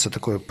начинается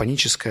такое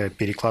паническое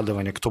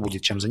перекладывание, кто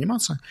будет чем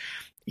заниматься.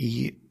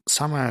 И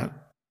самое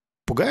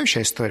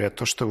пугающая история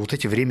то, что вот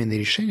эти временные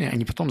решения,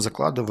 они потом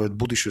закладывают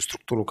будущую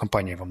структуру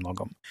компании во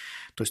многом.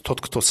 То есть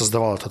тот, кто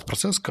создавал этот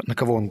процесс, на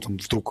кого он там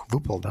вдруг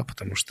выпал, да,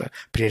 потому что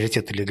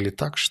приоритеты легли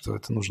так, что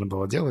это нужно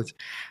было делать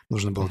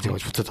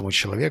делать вот этому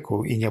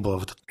человеку, и не было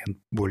в этот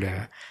момент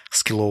более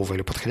скиллового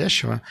или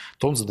подходящего,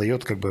 то он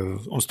задает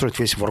он строит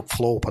весь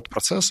workflow под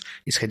процесс,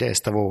 исходя из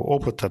того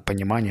опыта,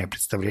 понимания,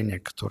 представления,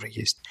 которое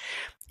есть.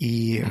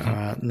 И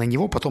на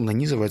него потом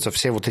нанизываются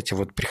все вот эти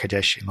вот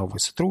приходящие новые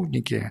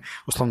сотрудники.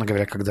 Условно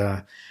говоря,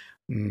 когда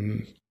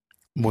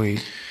мой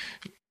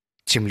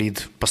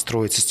тимлид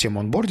построит систему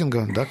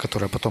онбординга, да,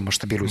 которая потом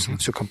масштабируется на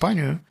всю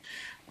компанию,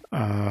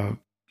 но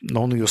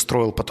он ее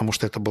строил, потому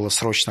что это было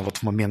срочно, вот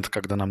в момент,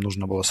 когда нам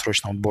нужно было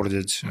срочно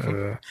онбордить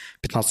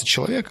 15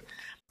 человек,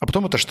 а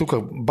потом эта штука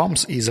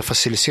бамс и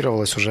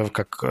зафасилисировалась уже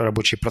как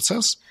рабочий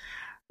процесс,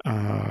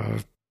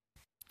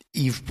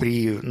 и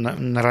при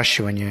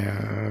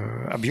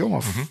наращивании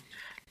объемов,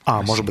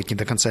 может быть не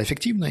до конца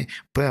эффективной,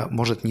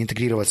 может не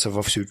интегрироваться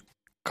во всю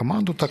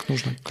команду так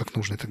нужно, как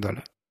нужно и так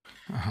далее.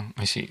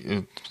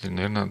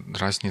 Наверное,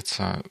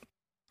 разница,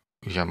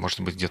 я,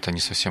 может быть, где-то не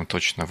совсем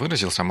точно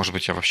выразился, а может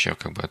быть, я вообще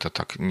это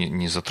так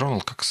не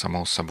затронул, как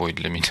само собой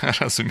для меня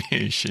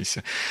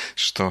разумеющееся,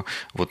 что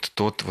вот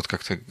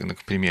как-то на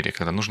примере,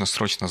 когда нужно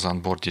срочно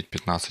заонбордить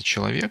 15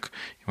 человек,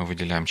 и мы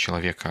выделяем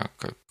человека,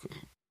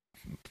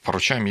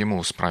 поручаем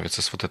ему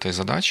справиться с вот этой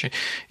задачей.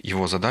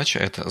 Его задача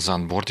 – это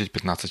заонбордить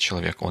 15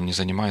 человек. Он не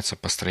занимается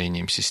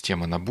построением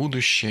системы на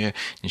будущее,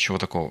 ничего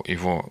такого.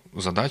 Его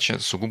задача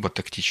сугубо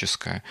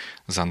тактическая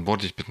 –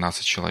 заонбордить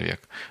 15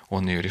 человек.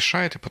 Он ее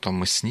решает, и потом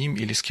мы с ним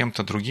или с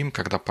кем-то другим,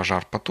 когда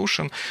пожар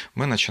потушен,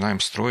 мы начинаем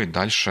строить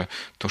дальше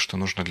то, что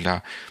нужно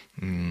для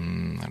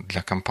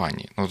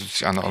компании.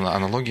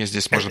 Аналогия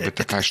здесь может быть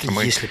такая, что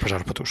мы… Если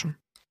пожар потушен.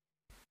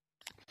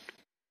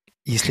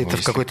 Если это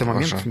в какой-то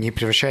момент не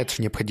превращает в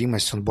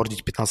необходимость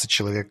онбордить 15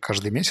 человек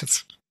каждый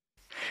месяц,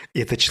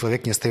 и этот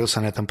человек не остается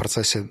на этом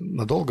процессе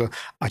надолго,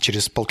 а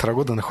через 1,5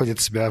 года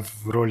находит себя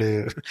в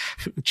роли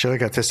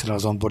человека, ответственного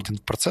за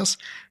онбординг-процесс,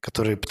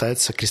 который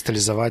пытается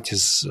кристаллизовать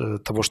из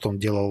того, что он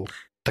делал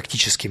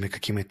тактическими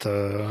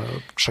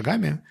какими-то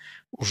шагами,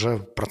 уже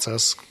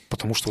процесс,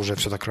 потому что уже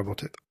все так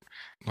работает.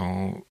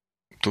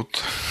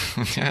 Тут у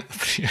меня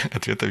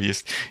ответов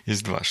есть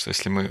 2, что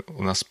если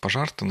у нас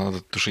пожар, то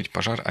надо тушить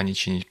пожар, а не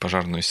чинить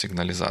пожарную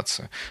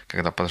сигнализацию.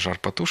 Когда пожар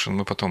потушен,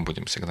 мы потом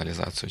будем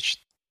сигнализацию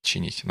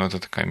чинить. Но это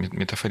такая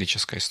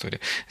метафорическая история.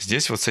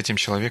 Здесь вот с этим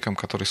человеком,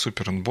 который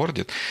супер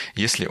онбордит,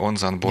 если он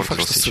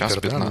заонбордил сейчас…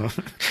 Супер, 15...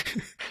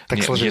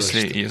 Так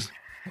сложилось.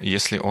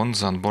 Если он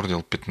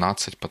заонбордил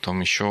 15,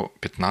 потом еще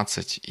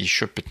 15,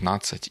 еще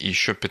 15, и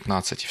еще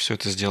 15, и все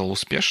это сделал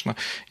успешно,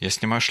 я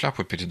снимаю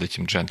шляпу перед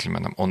этим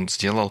джентльменом. Он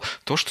сделал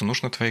то, что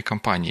нужно твоей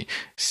компании.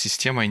 С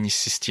системой, не с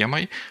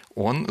системой,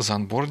 он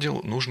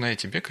заонбордил нужное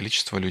тебе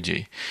количество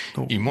людей.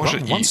 Ну, И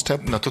может... one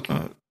step, на тот...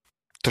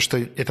 То, что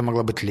это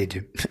могла быть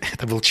леди.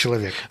 Это был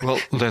человек. Well,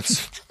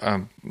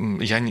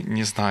 я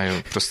не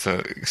знаю,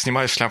 просто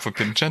снимаю шляпу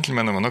перед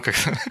джентльменом, оно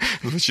как-то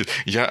звучит.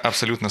 Я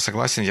абсолютно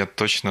согласен, я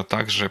точно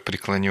так же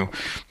преклоню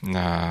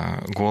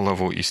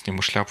голову и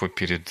сниму шляпу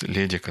перед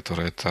леди,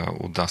 которой это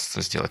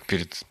удастся сделать.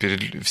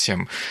 Перед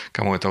всем,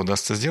 кому это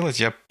удастся сделать,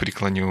 я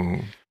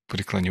преклоню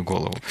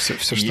голову. Все,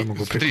 что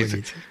могу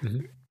преклонить.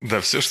 Да,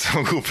 все, что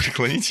могу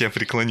преклонить, я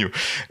преклоню.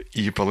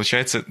 И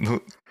получается,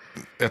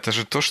 это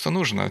же то, что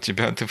нужно. Ты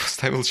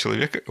поставил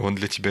человека, он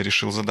для тебя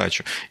решил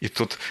задачу.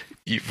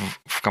 И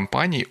в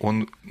компании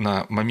он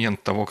на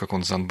момент того, как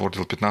он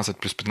заонбордил 15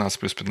 плюс 15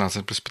 плюс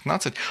 15 плюс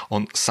 15,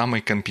 он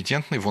самый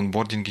компетентный в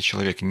онбординге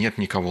человек. Нет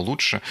никого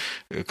лучше,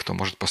 кто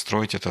может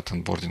построить этот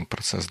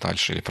онбординг-процесс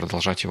дальше или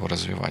продолжать его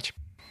развивать.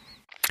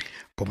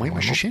 По моим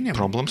ощущениям...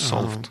 Problem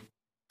solved.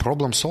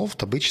 Problem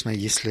solved обычно,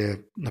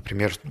 если,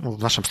 например, в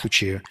нашем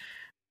случае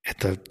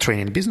это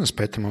тренинг бизнес,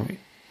 поэтому...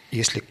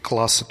 Если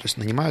классы, то есть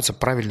нанимаются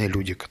правильные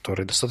люди,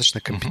 которые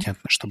достаточно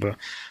компетентны, чтобы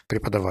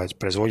преподавать,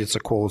 производится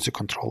quality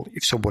control, и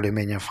все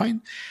более-менее fine,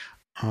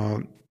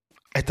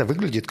 это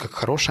выглядит как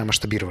хорошее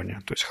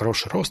масштабирование, то есть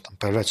хороший рост, там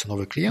появляются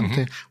новые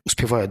клиенты,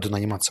 успевают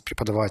донаниматься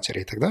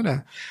преподаватели и так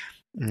далее.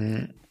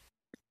 Но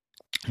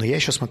я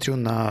еще смотрю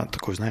на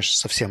такую, знаешь,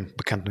 совсем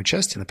бэкэндную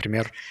часть,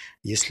 например,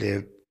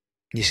 если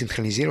не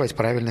синхронизировать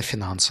правильно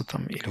финансы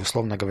там, или,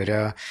 условно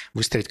говоря,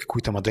 выстроить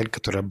какую-то модель,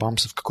 которая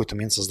бамс в какой-то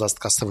момент создаст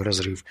кассовый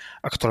разрыв,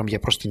 о котором я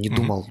просто не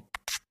думал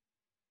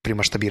при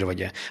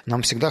масштабировании.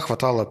 Нам всегда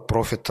хватало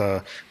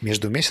профита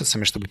между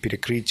месяцами, чтобы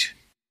перекрыть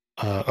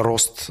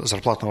рост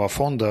зарплатного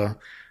фонда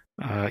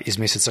из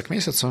месяца к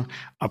месяцу,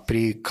 а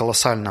при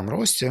колоссальном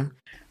росте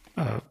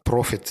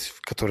профит,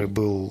 который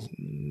был,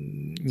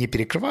 не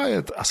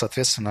перекрывает, а,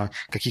 соответственно,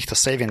 каких-то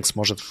savings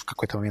может в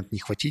какой-то момент не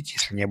хватить,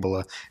 если не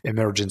было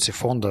emergency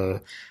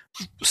фонда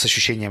с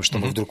ощущением, что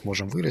мы вдруг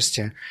можем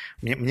вырасти.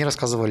 Мне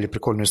рассказывали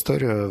прикольную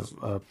историю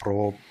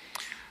про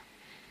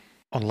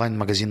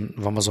онлайн-магазин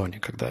в Амазоне,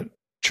 когда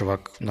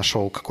чувак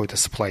нашел какой-то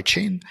supply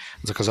chain,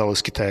 заказал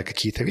из Китая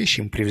какие-то вещи,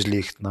 ему привезли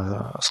их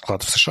на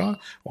склад в США,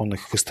 он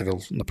их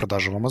выставил на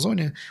продажу в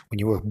Амазоне, у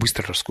него их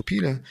быстро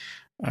раскупили,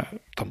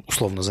 там,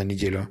 условно, за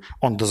неделю.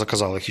 Он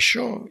дозаказал их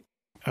еще,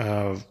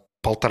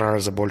 1,5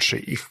 раза больше,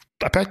 их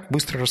опять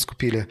быстро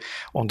раскупили.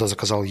 Он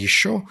дозаказал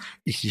еще,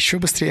 их еще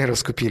быстрее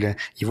раскупили.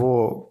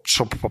 Его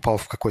шоп попал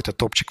в какой-то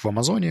топчик в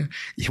Амазоне,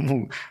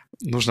 ему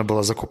нужно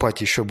было закупать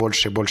еще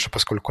больше и больше,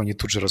 поскольку они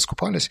тут же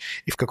раскупались.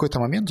 И в какой-то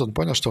момент он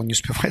понял, что он не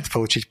успевает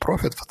получить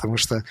профит, потому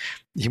что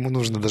ему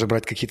нужно даже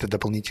брать какие-то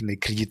дополнительные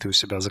кредиты у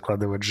себя,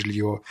 закладывать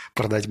жилье,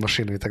 продать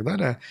машину и так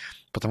далее.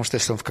 Потому что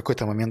если он в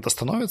какой-то момент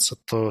остановится,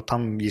 то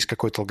там есть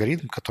какой-то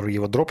алгоритм, который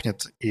его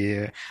дропнет,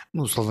 и,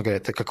 условно говоря,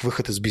 это как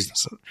выход из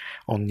бизнеса.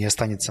 Он не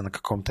останется на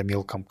каком-то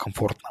мелком,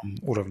 комфортном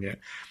уровне.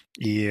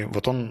 И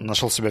вот он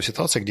нашел себя в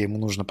ситуации, где ему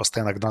нужно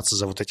постоянно гнаться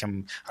за вот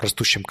этим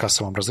растущим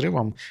кассовым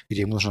разрывом,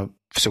 где ему нужно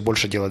все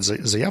больше делать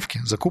заявки,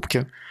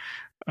 закупки,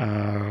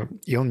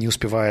 и он не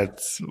успевает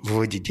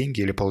выводить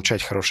деньги или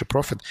получать хороший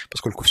профит,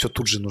 поскольку все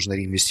тут же нужно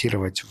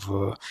реинвестировать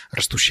в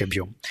растущий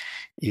объем.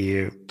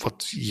 И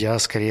вот я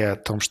скорее о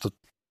том, что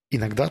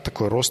иногда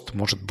такой рост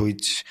может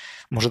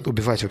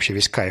убивать вообще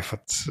весь кайф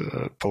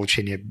от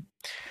получения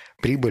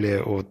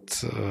прибыли,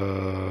 от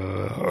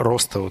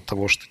роста, от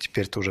того, что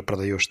теперь ты уже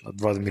продаешь на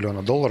 $2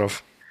 миллиона,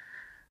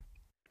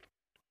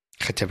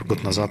 хотя бы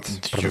год назад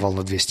продавал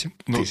на 200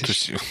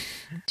 тысяч.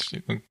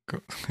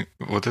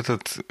 Вот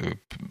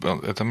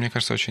это, мне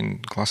кажется,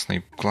 очень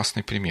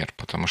классный пример,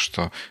 потому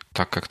что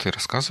так, как ты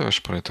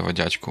рассказываешь про этого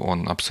дядьку,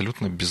 он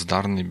абсолютно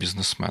бездарный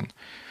бизнесмен.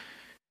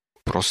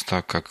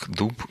 Просто как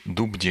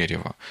дуб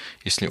дерева.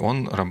 Если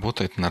он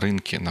работает на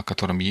рынке, на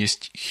котором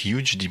есть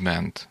huge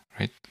demand,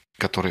 right,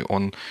 который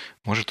он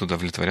может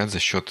удовлетворять за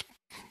счет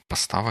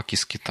поставок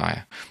из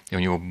Китая, и у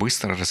него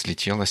быстро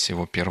разлетелась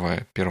его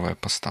первая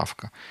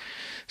поставка.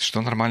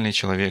 Что нормальный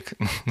человек,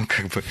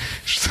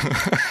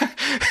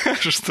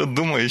 что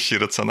думающий,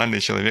 рациональный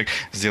человек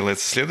сделает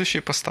со следующей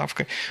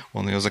поставкой,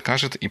 он ее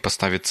закажет и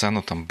поставит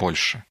цену там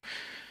больше.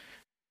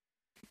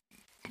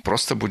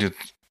 Просто будет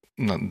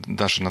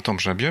даже на том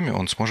же объеме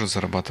он сможет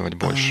зарабатывать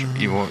больше.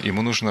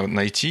 Ему нужно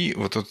найти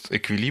вот этот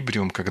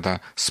эквилибриум,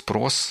 когда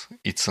спрос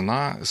и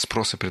цена,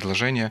 спрос и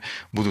предложение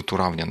будут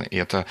уравнены.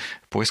 И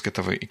поиск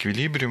этого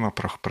эквилибриума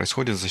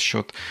происходит за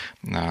счет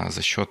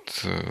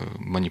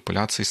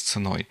манипуляций с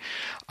ценой.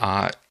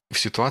 А в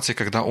ситуации,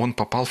 когда он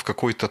попал в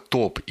какой-то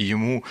топ, и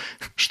ему,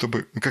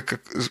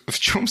 в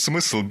чем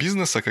смысл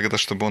бизнеса, когда,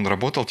 чтобы он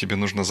работал, тебе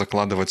нужно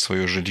закладывать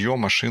свое жилье,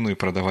 машину и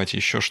продавать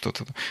еще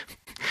что-то?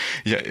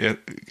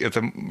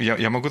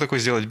 Я могу такой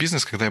сделать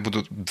бизнес, когда я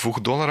буду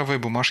 $2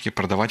 бумажки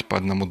продавать по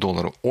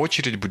 $1.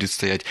 Очередь будет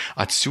стоять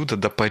отсюда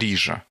до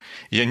Парижа.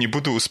 Я не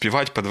буду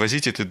успевать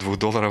подвозить эти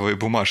 $2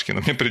 бумажки,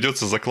 но мне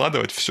придется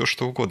закладывать все,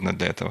 что угодно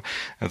для этого.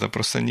 Это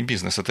просто не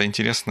бизнес. Это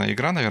интересная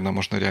игра, наверное,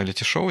 можно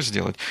реалити-шоу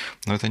сделать,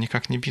 но это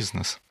никак не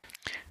бизнес.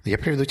 Я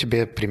приведу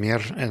тебе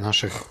пример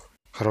наших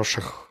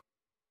хороших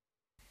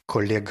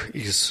коллег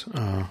из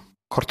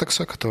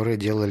Cortex, которые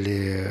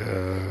делали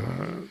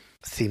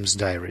Themes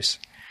Diaries.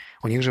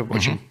 У них же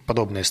очень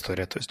подобная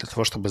история. То есть для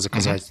того, чтобы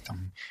заказать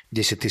там,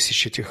 10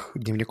 тысяч этих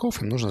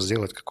дневников, им нужно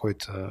сделать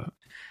какой-то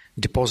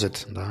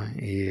депозит, да,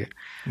 и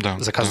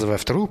заказывая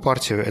вторую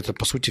партию, это,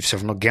 по сути, все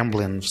равно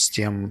гэмблинг с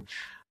тем,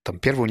 там,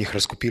 первый у них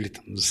раскупили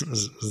там,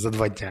 за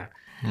 2 дня,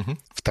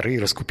 вторые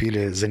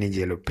раскупили за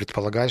неделю.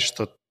 Предполагать,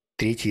 что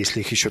третьи,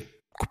 если их еще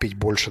купить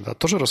больше, да,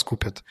 тоже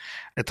раскупят,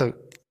 это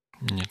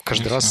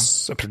каждый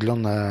раз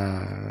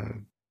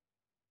определенное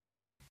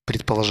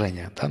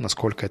предположение, да,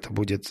 насколько это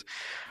будет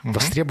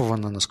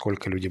востребовано,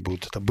 насколько люди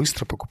будут это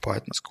быстро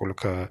покупать,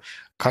 насколько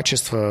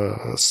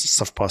качество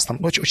совпаст.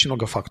 Там очень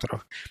много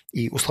факторов.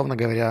 И, условно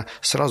говоря,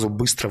 сразу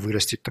быстро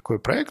вырастить такой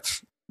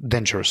проект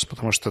dangerous,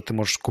 потому что ты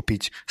можешь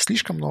купить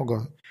слишком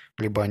много,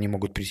 либо они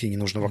могут прийти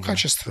ненужного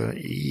качества,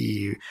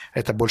 и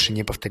это больше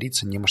не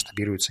повторится, не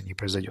масштабируется, не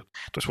произойдет.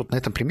 То есть вот на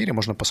этом примере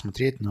можно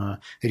посмотреть на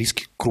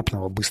риски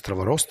крупного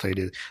быстрого роста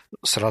или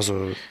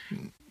сразу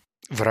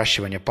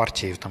выращивания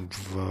партии там,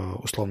 в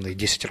условные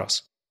 10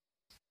 раз.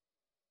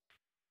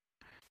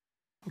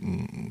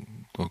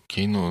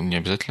 Окей, ну не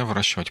обязательно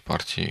выращивать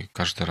партии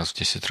каждый раз в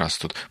 10 раз.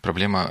 Тут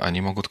проблема, они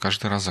могут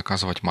каждый раз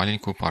заказывать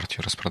маленькую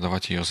партию,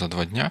 распродавать ее за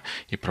 2 дня,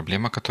 и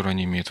проблема, которую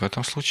они имеют в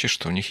этом случае,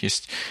 что у них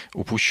есть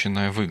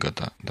упущенная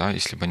выгода. Да?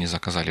 Если бы они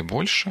заказали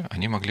больше,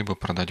 они могли бы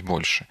продать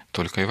больше.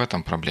 Только и в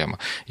этом проблема.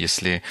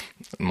 Если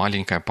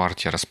маленькая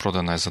партия,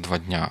 распроданная за 2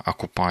 дня,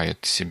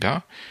 окупает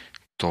себя,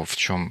 то в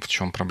чем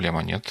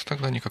проблема? Нет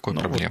тогда никакой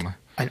проблемы.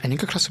 Вот они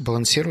как раз и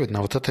балансируют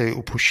на вот этой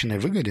упущенной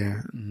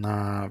выгоде,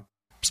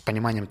 с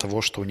пониманием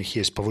того, что у них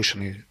есть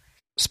повышенный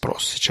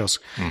спрос сейчас,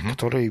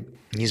 который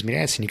не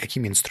измеряется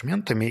никакими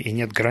инструментами, и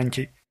нет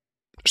гарантий,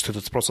 что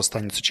этот спрос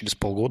останется через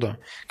полгода,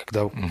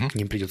 когда к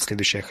ним придет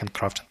следующая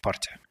handcrafted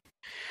партия.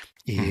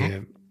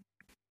 И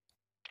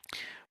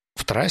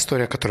вторая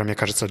история, которая, мне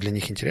кажется, для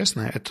них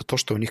интересная, это то,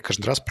 что у них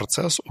каждый раз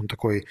процесс, он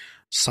такой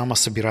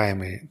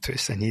самособираемый. То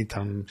есть они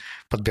там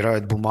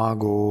подбирают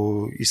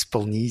бумагу,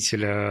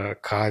 исполнителя,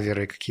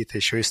 каверы, какие-то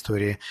еще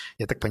истории.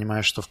 Я так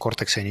понимаю, что в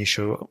Cortex они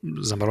еще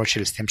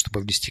заморочились тем,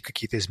 чтобы внести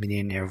какие-то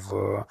изменения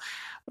в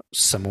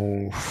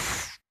саму...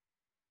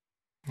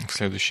 В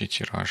следующий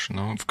тираж.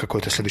 В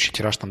какой-то следующий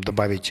тираж там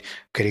добавить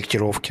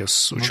корректировки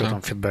с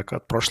учетом фидбэка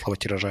от прошлого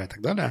тиража и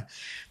так далее,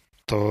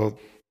 то...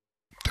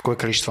 Такое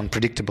количество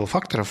unpredictable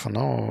факторов,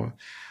 оно...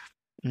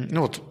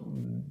 Ну вот,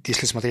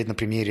 если смотреть на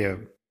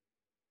примере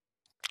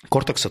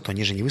Cortex, то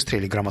они же не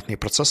выстроили грамотные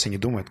процессы, не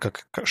думают,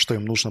 что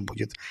им нужно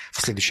будет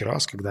в следующий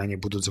раз, когда они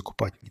будут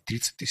закупать не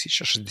 30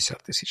 тысяч, а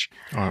 60 тысяч.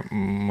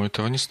 Мы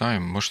этого не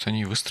знаем. Может,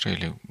 они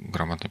выстроили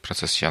грамотный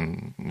процесс. Я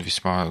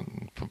весьма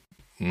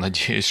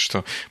надеюсь,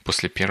 что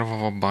после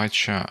первого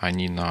батча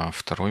они на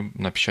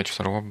печать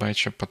второго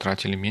батча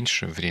потратили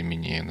меньше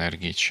времени и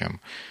энергии, чем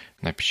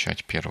на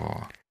печать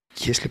первого.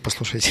 Если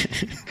послушать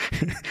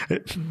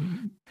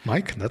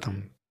Майк, да,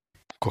 там,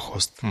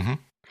 ко-хост.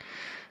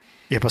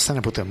 Я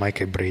постоянно путаю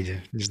Майка и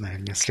Брейди. Не знаю,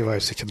 мне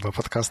сливаются эти 2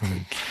 подкаста.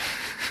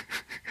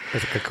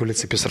 Это как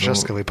улицы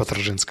Писаржевского и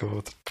Паторжинского.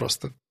 Вот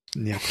просто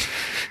нет.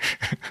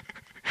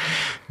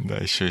 Да,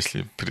 еще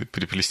если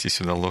приплести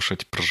сюда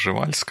лошадь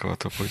Пржевальского,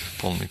 то будет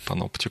полный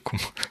паноптикум.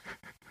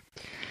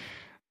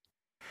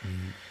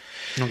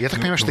 Ну, я так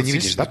понимаю, что ты не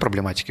видишь, да,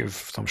 проблематики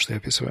в том, что я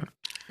описываю?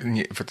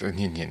 Нет,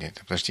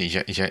 подожди,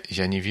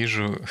 я не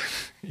вижу...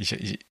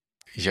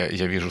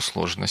 Я вижу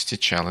сложности,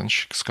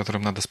 челлендж, с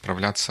которым надо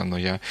справляться, но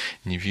я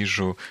не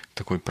вижу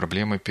такой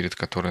проблемы, перед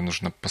которой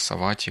нужно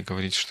пасовать и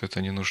говорить, что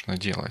это не нужно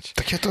делать.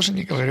 Так я тоже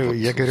не говорю. Вот.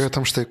 Я говорю о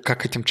том, что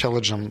как к этим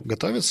челленджам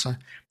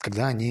готовиться,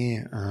 когда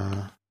они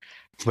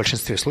в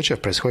большинстве случаев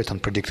происходят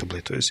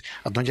unpredictably. То есть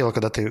одно дело,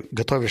 когда ты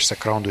готовишься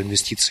к раунду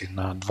инвестиций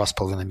на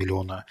 2,5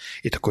 миллиона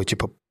и такой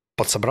типа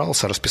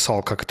подсобрался,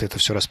 расписал, как ты это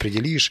все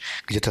распределишь,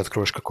 где ты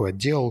откроешь какой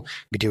отдел,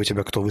 где у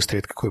тебя кто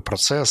выстроит какой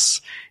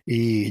процесс,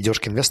 и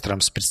идешь к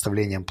инвесторам с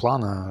представлением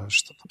плана,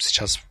 что там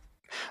сейчас...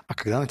 А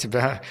когда на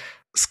тебя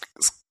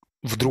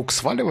вдруг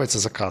сваливается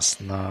заказ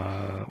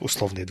на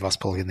условные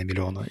 2,5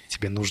 миллиона, и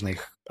тебе нужно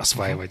их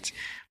осваивать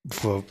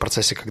в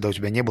процессе, когда у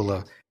тебя не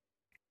было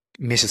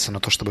месяца на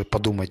то, чтобы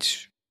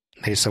подумать,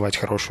 нарисовать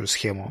хорошую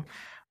схему,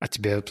 а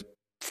тебе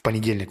в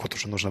понедельник вот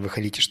уже нужно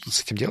выходить и что-то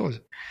с этим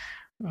делать,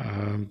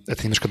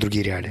 это немножко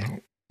другие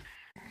реалии.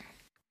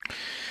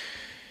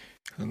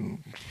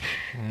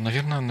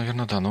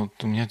 Наверное, да. Но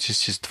у меня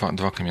здесь есть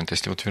два коммента.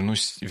 Если вот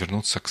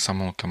вернуться к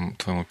самому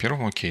твоему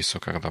первому кейсу,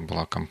 когда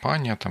была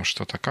компания, там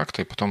что-то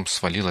как-то, и потом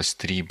свалилось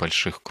 3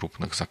 больших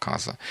крупных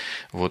заказа.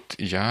 Вот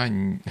I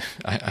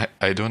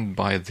don't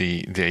buy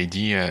the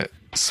idea,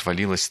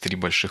 свалилось 3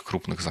 больших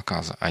крупных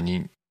заказа.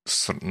 Они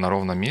на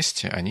ровном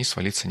месте они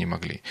свалиться не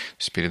могли. То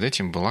есть перед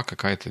этим была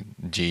какая-то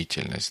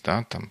деятельность,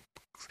 да, там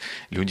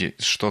люди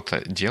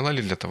что-то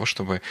делали для того,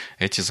 чтобы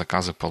эти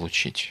заказы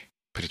получить,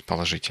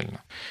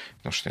 предположительно.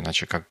 Потому что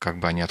иначе как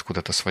бы они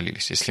откуда-то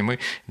свалились. Если мы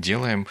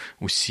делаем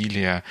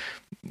усилия,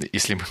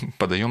 если мы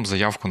подаем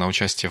заявку на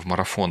участие в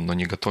марафон, но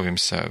не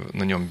готовимся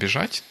на нем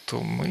бежать,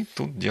 то мы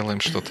тут делаем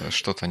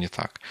что-то не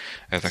так.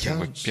 Это как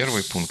бы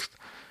первый пункт.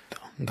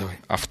 Давай.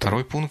 А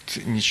второй пункт,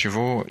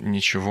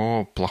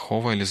 ничего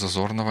плохого или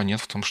зазорного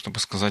нет в том, чтобы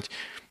сказать: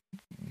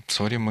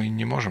 сори, мы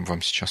не можем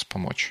вам сейчас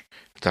помочь.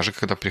 Даже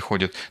когда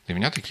приходит... Для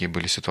меня такие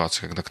были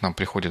ситуации, когда к нам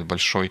приходит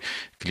большой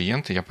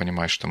клиент, и я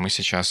понимаю, что мы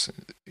сейчас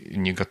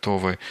не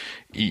готовы,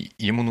 и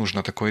ему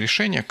нужно такое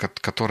решение,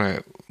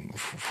 которое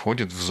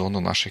входит в зону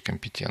нашей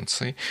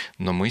компетенции,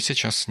 но мы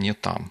сейчас не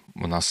там.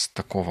 У нас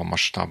такого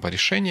масштаба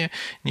решения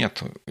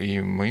нет. И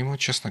мы ему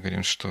честно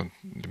говорим, что,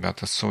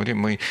 ребята,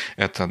 сори,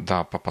 это,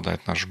 да,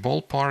 попадает в наш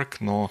ballpark,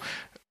 но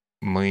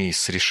мы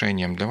с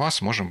решением для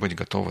вас можем быть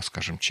готовы,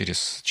 скажем,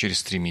 через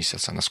 3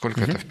 месяца. Насколько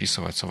это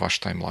вписывается в ваш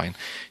таймлайн?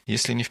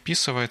 Если не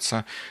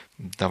вписывается,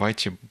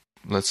 давайте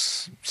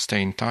let's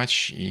stay in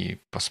touch и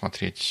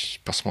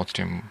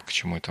посмотрим, к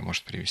чему это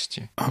может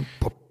привести.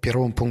 По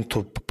первому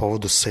пункту по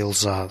поводу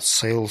сейлза.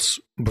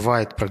 Сейлз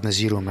бывает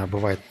прогнозируемый, а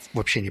бывает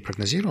вообще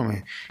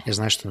непрогнозируемый. Я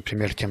знаю, что,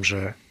 например, тем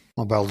же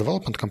mobile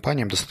development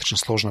компаниям достаточно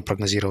сложно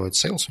прогнозировать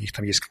сейлс, у них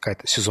там есть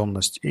какая-то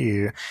сезонность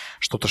и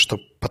что-то, что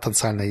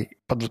потенциально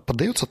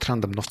поддается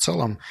трендам, но в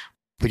целом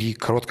при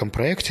коротком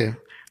проекте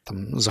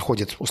там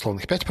заходит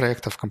условных 5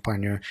 проектов в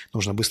компанию,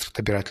 нужно быстро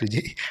добирать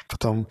людей,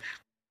 потом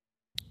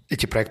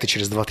эти проекты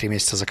через 2-3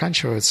 месяца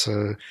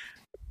заканчиваются,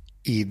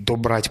 и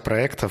добрать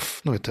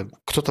проектов, это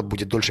кто-то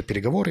будет дольше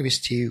переговоры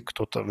вести,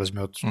 кто-то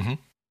возьмет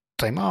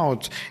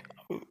тайм-аут.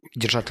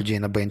 Держать людей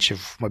на бенче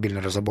в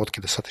мобильной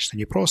разработке достаточно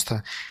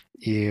непросто.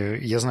 И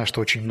я знаю, что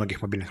у очень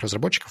многих мобильных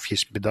разработчиков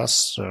есть беда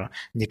с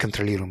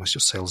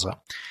неконтролируемостью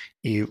сейлза.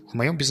 И в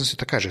моем бизнесе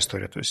такая же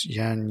история. То есть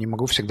я не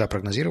могу всегда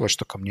прогнозировать,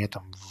 что ко мне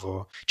там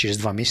через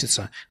 2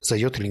 месяца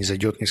зайдет или не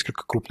зайдет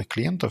несколько крупных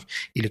клиентов,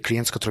 или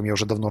клиент, с которым я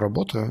уже давно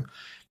работаю,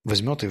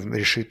 возьмет и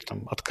решит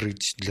там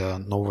открыть для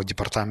нового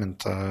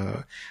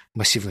департамента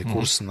массивный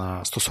курс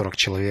на 140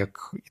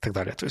 человек и так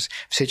далее. То есть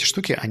все эти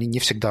штуки, они не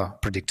всегда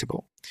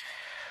predictable.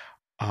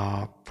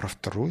 А про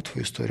вторую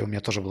твою историю у меня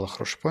тоже был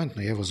хороший поинт,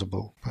 но я его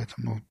забыл.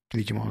 Поэтому,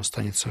 видимо, он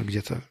останется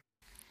где-то.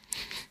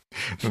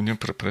 Ну, мне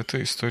про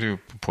эту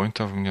историю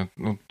поинтов у меня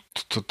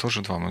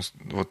тоже два.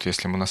 Вот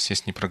если у нас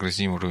есть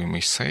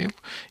непрогнозируемый сейл,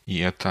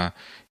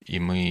 и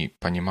мы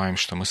понимаем,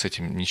 что мы с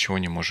этим ничего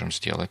не можем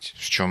сделать,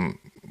 в чем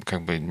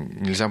как бы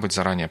нельзя быть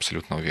заранее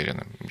абсолютно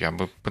уверенным. Я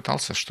бы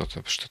пытался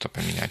что-то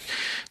поменять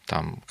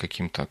там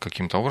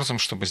каким-то образом,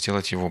 чтобы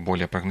сделать его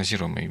более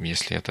прогнозируемым,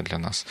 если это для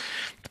нас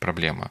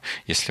проблема.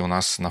 Если у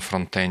нас на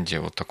фронтенде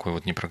вот такой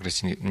вот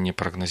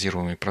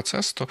непрогнозируемый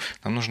процесс, то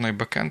нам нужно и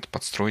бэкэнд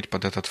подстроить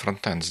под этот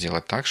фронтенд,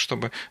 сделать так,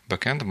 чтобы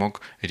бэкэнд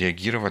мог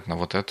реагировать на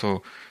вот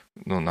эту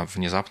на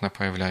внезапно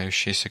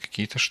появляющиеся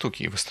какие-то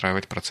штуки и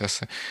выстраивать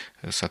процессы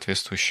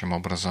соответствующим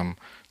образом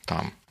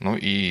там. Ну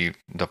и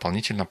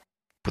дополнительно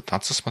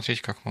пытаться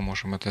смотреть, как мы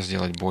можем это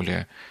сделать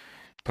более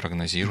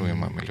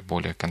прогнозируемым или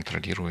более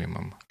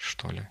контролируемым,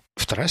 что ли.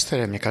 Вторая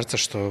история, мне кажется,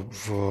 что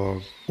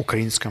в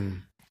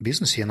украинском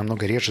бизнесе я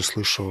намного реже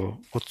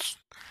слышу вот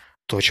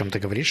то, о чем ты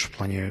говоришь, в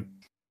плане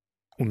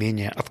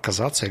умения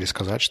отказаться или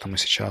сказать, что мы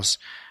сейчас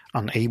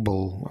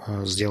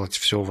unable сделать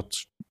все вот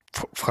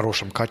в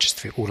хорошем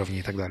качестве, уровне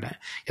и так далее.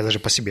 Я даже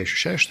по себе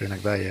ощущаю, что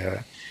иногда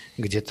я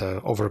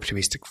где-то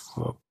over-optimistic.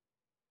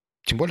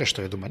 Тем более,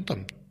 что я думаю,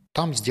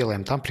 там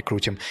сделаем, там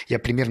прикрутим. Я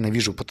примерно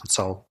вижу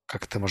потенциал,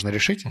 как это можно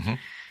решить,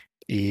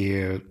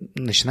 и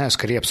начинаю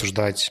скорее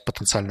обсуждать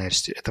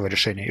потенциальность этого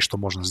решения и что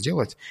можно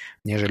сделать,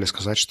 нежели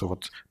сказать, что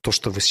вот то,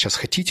 что вы сейчас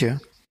хотите,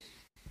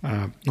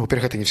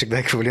 во-первых, это не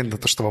всегда эквивалентно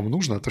то, что вам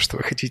нужно, то, что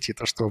вы хотите, и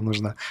то, что вам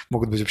нужно.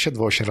 Могут быть вообще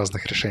 2 очень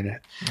разных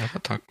решения. Это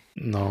так.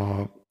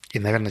 И,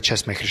 наверное,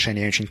 часть моих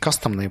решений очень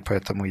кастомные,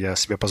 поэтому я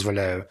себе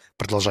позволяю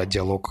продолжать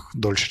диалог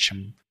дольше,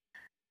 чем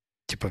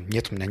типа у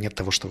меня нет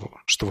того, что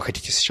вы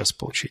хотите сейчас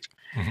получить.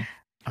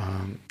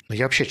 Но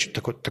я вообще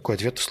такой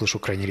ответ слышу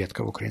крайне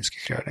редко в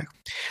украинских реалиях.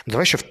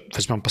 Давай еще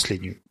возьмем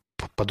последний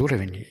под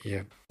уровень.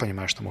 Я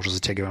понимаю, что мы уже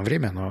затягиваем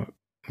время, но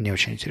мне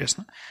очень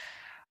интересно.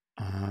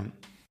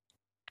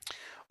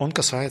 Он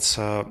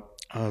касается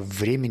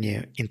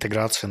времени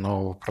интеграции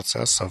нового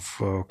процесса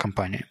в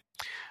компании.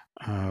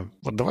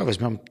 Вот давай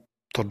возьмем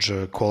тот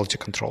же quality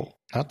control.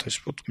 Да? То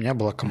есть вот у меня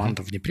была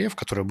команда в Днепре, в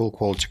которой был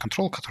quality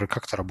control, который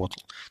как-то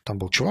работал. Там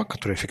был чувак,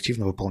 который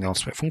эффективно выполнял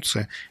свои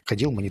функции,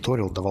 ходил,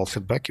 мониторил, давал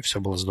фидбэк, и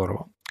все было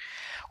здорово.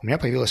 У меня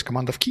появилась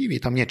команда в Киеве, и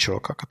там нет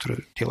чувака,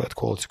 который делает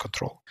quality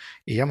control.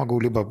 И я могу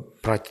либо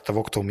брать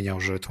того, кто у меня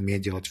уже это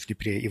умеет делать в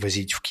Днепре, и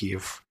возить в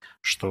Киев,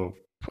 что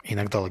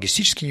иногда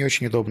логистически не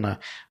очень удобно.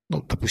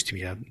 Допустим,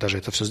 я даже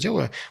это все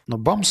сделаю, но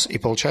бамс, и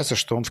получается,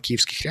 что он в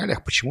киевских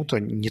реалиях почему-то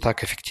не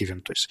так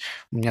эффективен. То есть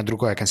у меня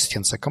другая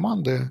консистенция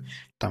команды,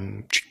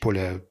 там чуть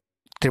более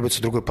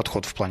требуется другой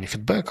подход в плане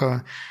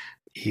фидбэка,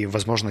 и,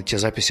 возможно, те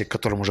записи, к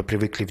которым уже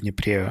привыкли в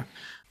Днепре,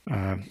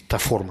 та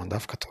форма, да,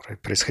 в которой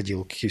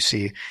происходил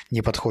QC,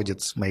 не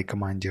подходит моей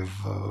команде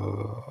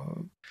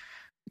в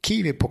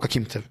Киеве по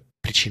каким-то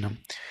причинам.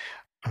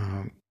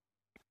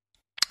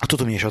 А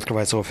тут у меня еще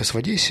открывается офис в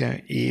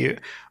Одессе, и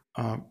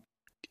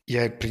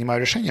я принимаю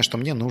решение, что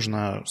мне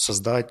нужно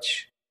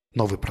создать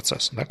новый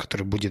процесс, да,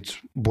 который будет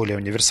более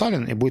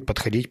универсален и будет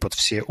подходить под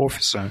все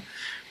офисы.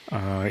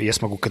 Я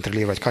смогу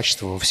контролировать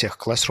качество во всех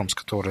classrooms,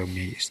 которые у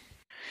меня есть.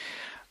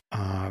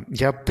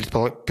 Я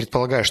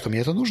предполагаю, что мне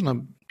это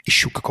нужно,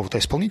 ищу какого-то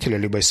исполнителя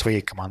либо из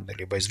своей команды,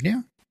 либо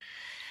извне.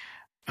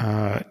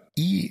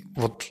 И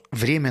вот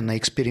время на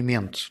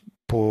эксперимент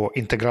по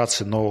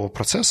интеграции нового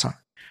процесса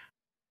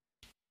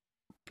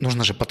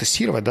нужно же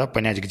потестировать, да,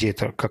 понять, где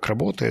это, как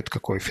работает,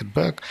 какой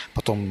фидбэк,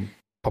 потом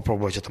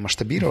попробовать это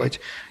масштабировать,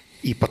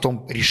 и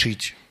потом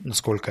решить,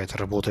 насколько это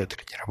работает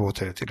или не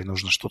работает, или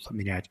нужно что-то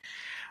менять.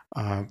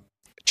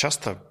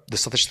 Часто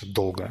достаточно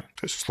долго,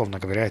 то есть, условно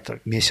говоря,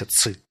 это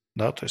месяцы,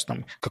 да, то есть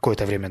нам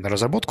какое-то время на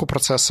разработку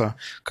процесса,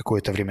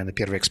 какое-то время на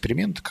первый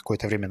эксперимент,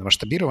 какое-то время на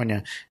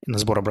масштабирование, на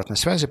сбор обратной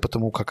связи по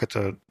тому, как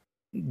это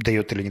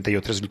дает или не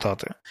дает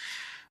результаты.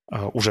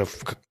 Уже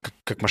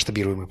как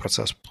масштабируемый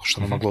процесс, потому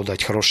что оно могло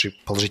дать хороший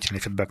положительный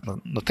фидбэк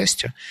на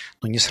тесте,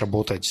 но не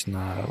сработать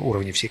на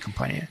уровне всей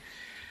компании.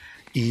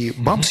 И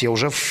бамс я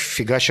уже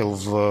фигачил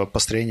в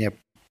построение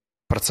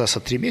процесса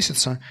 3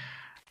 месяца,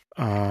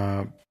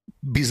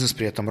 бизнес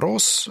при этом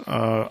рос,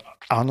 а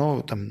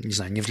оно там, не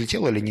знаю, не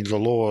взлетело или не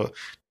дало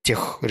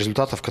тех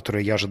результатов,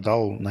 которые я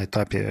ожидал на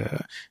этапе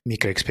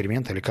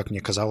микроэксперимента, или, как мне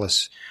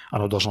казалось,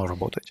 оно должно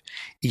работать.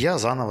 И я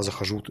заново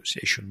захожу, то есть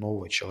я ищу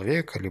нового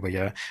человека, либо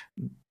я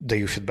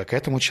даю фидбэк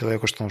этому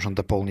человеку, что нужно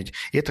дополнить.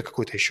 И это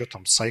какой-то еще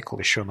там сайкл,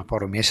 еще на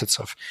пару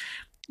месяцев.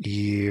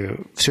 И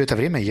все это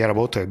время я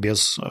работаю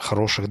без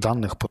хороших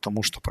данных по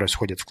тому, что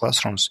происходит в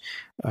Classrooms,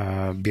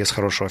 без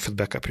хорошего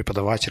фидбэка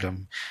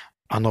преподавателям,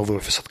 а новый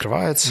офис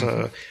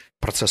открывается,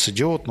 процесс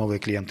идет, новые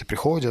клиенты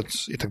приходят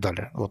и так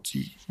далее. Вот.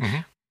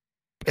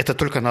 Это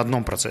только на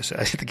одном процессе, а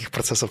если таких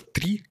процессов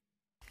 3,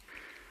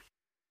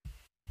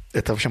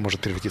 это вообще может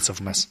превратиться в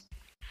месс.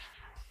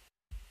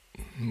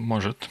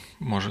 Может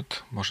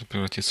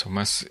превратиться в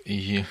месс.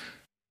 И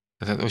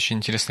это очень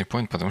интересный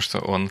поинт, потому что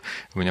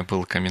у меня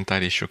был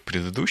комментарий еще к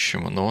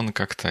предыдущему, но он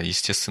как-то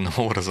естественным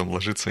образом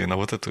ложится и на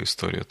вот эту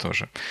историю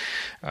тоже.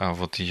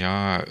 Вот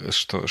я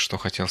что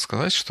хотел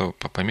сказать, что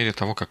по мере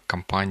того, как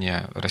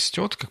компания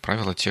растет, как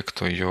правило, те,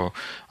 кто ее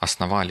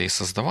основали и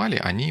создавали,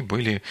 они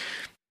были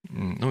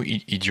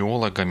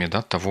идеологами,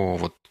 да, того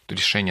вот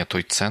решения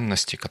той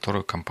ценности,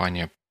 которую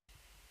компания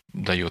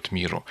дает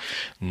миру.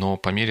 Но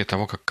по мере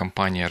того, как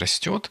компания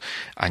растет,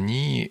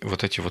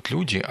 вот эти вот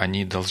люди,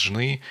 они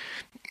должны,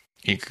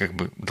 и как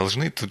бы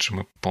должны, тут же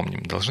мы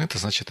помним, должны, это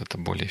значит, это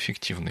более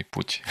эффективный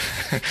путь.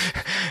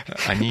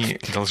 Они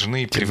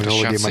должны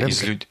превращаться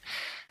из людей...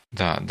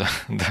 Да.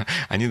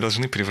 Они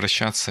должны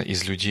превращаться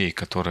из людей,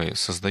 которые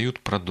создают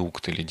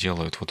продукт или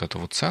делают вот эту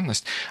вот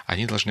ценность,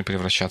 они должны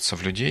превращаться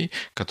в людей,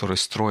 которые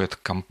строят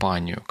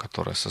компанию,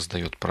 которая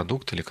создает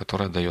продукт или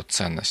которая дает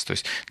ценность. То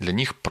есть для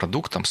них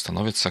продуктом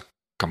становится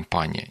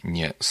компания,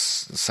 не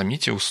сами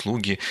те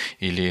услуги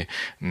или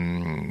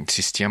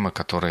системы,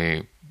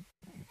 которые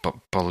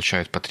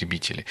получают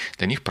потребители.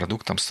 Для них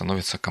продуктом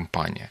становится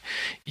компания.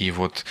 И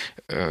вот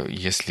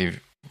если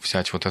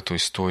взять вот эту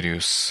историю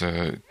с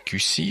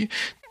QC,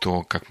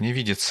 то, как мне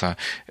видится,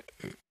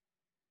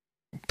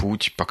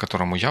 путь, по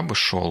которому я бы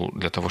шел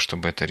для того,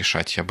 чтобы это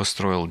решать, я бы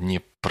строил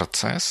не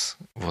процесс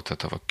вот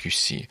этого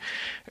QC,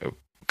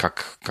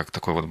 как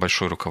такой вот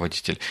большой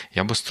руководитель,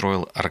 я бы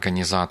строил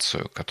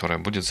организацию, которая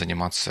будет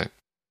заниматься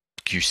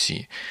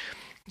QC.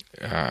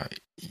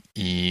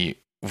 И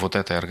вот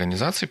этой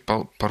организации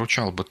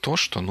поручал бы то,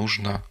 что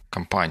нужно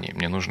компании.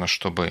 Мне нужно,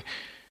 чтобы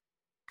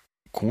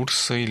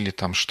курсы или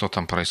там что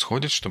там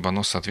происходит, чтобы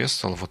оно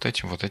соответствовало вот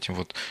этим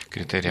вот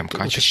критериям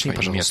качества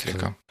и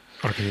метрикам.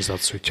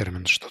 Организацию,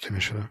 термин, что ты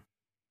имеешь в виду?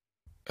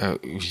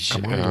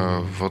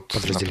 Вот,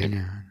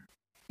 подразделение?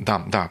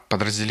 Да,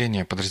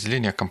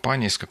 подразделение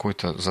компании с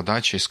какой-то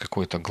задачей, с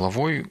какой-то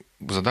главой,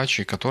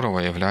 задачей которого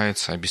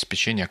является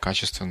обеспечение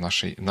качества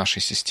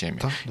нашей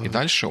системе. Да. И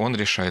дальше он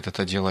решает,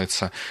 это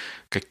делается,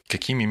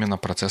 каким именно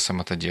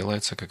процессом это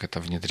делается, как это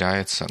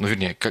внедряется.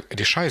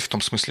 Решает в том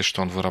смысле,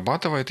 что он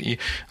вырабатывает и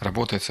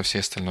работает со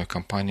всей остальной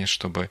компанией,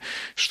 чтобы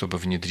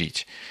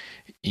внедрить.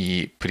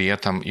 И при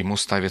этом ему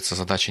ставится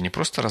задача не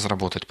просто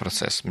разработать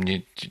процесс.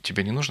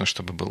 Тебе не нужно,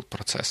 чтобы был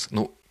процесс.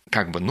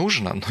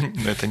 Нужно,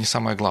 но это не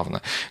самое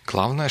главное.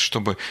 Главное,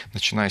 чтобы,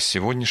 начиная с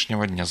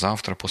сегодняшнего дня,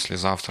 завтра,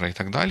 послезавтра и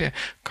так далее,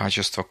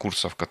 качество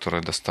курсов,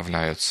 которые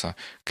доставляются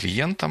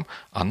клиентам,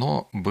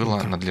 оно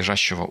было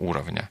надлежащего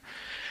уровня.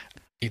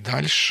 И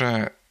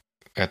дальше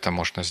это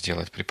можно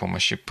сделать при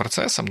помощи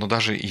процесса, но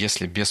даже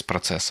если без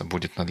процесса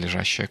будет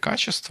надлежащее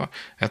качество,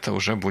 это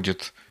уже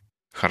будет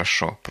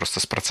хорошо. Просто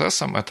с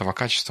процессом этого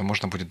качества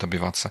можно будет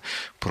добиваться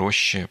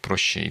проще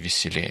и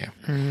веселее.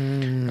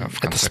 В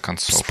конце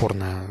концов. Это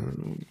спорная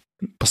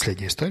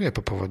последняя история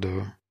по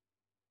поводу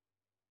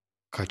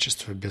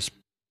качества без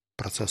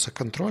процесса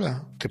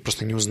контроля. Ты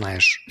просто не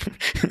узнаешь,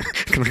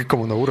 на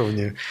каком на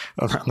уровне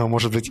оно,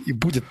 может быть, и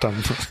будет там.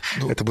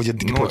 Это будет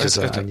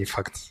гипотеза, а не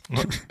факт.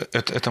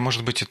 Это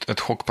может быть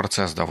ad-hoc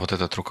процесс, да. Вот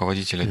этот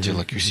руководитель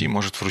отдела QC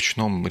может в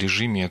ручном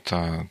режиме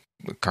это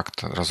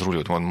как-то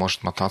разруливать. Он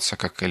может мотаться,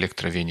 как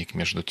электровеник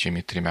между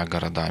теми 3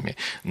 городами,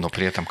 но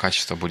при этом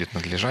качество будет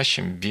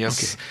надлежащим,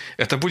 без...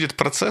 Это будет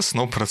процесс,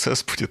 но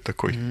процесс будет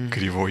такой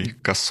кривой,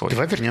 косой.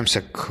 Давай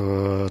вернемся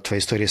к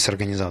твоей истории с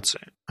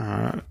организацией.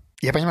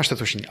 Я понимаю, что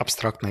это очень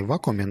абстрактно и в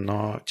вакууме,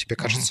 но тебе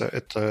кажется,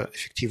 это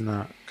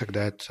эффективно,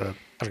 когда эта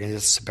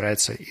организация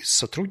собирается из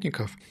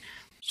сотрудников,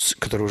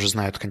 которые уже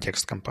знают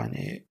контекст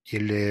компании,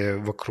 или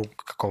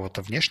вокруг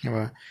какого-то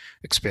внешнего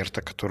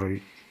эксперта,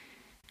 который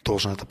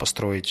должен это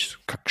построить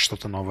как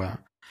что-то новое?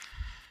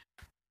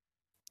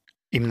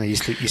 Именно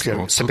если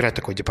собирать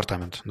такой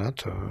департамент, да,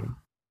 то...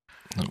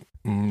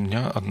 У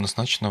меня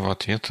однозначного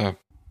ответа,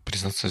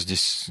 признаться,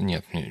 здесь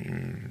нет.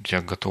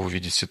 Я готов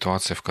увидеть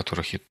ситуации, в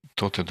которых и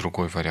тот, и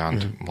другой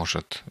вариант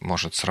может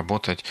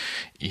сработать.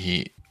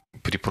 И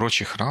при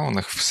прочих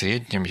равных в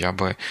среднем я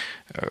бы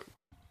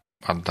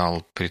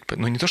отдал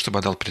предпочтение. Ну, не то чтобы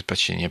отдал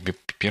предпочтение, я бы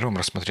первым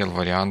рассмотрел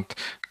вариант,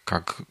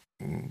 как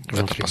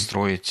это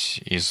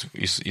построить из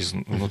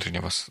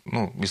внутреннего,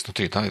 ну,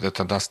 изнутри, да,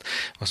 это даст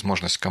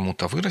возможность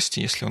кому-то вырасти,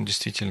 если он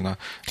действительно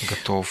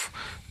готов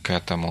к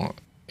этому.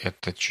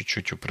 Это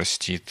чуть-чуть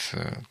упростит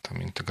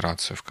там,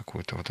 интеграцию в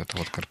какую-то вот эту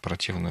вот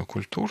корпоративную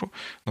культуру,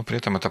 но при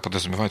этом это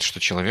подразумевает,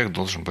 что человек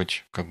должен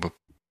быть как бы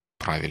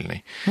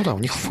правильный. Ну да, у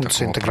них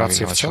функция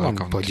интеграции в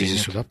целом по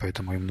дизису, да,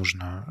 поэтому им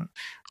нужно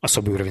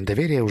особый уровень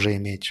доверия уже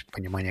иметь,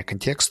 понимание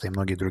контекста и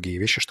многие другие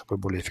вещи, чтобы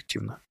более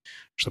эффективно,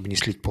 чтобы не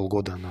слить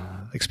полгода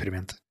на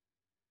эксперименты.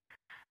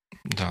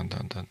 Да.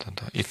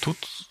 И тут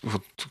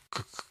вот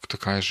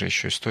такая же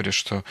еще история,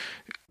 что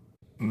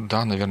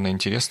да, наверное,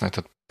 интересно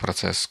этот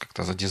процесс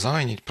как-то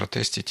задизайнить,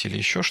 протестить или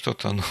еще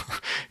что-то, но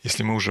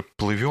если мы уже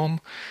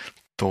плывем,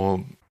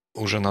 то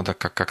уже надо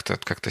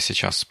как-то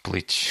сейчас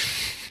плыть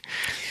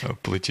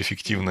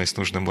эффективно и с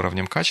нужным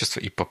уровнем качества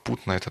и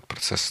попутно этот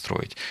процесс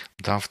строить.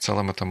 Да, в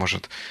целом это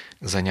может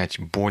занять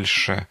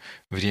больше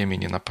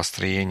времени на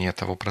построение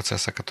того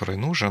процесса, который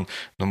нужен,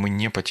 но мы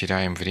не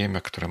потеряем время,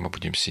 которое мы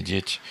будем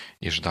сидеть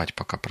и ждать,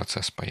 пока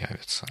процесс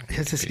появится.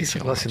 Я здесь и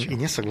согласен, и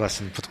не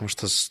согласен, потому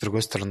что, с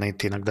другой стороны,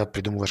 ты иногда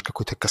придумываешь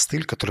какой-то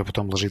костыль, который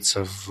потом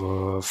ложится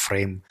в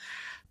фрейм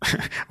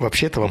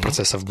вообще этого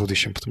процесса в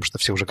будущем, потому что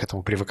все уже к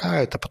этому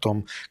привыкают, а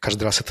потом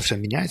каждый раз это все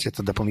менять,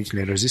 это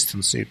дополнительный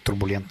резистенс и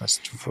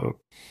турбулентность в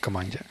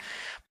команде.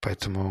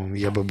 Поэтому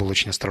я бы был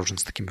очень осторожен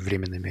с такими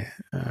временными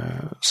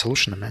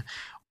солюшенами.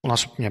 У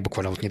меня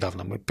буквально вот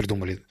недавно мы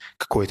придумали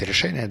какое-то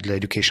решение для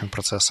education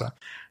процесса,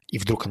 и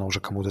вдруг оно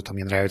уже кому-то там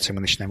не нравится, и мы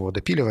начинаем его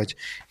допиливать.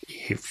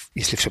 И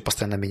если все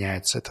постоянно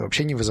меняется, это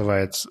вообще не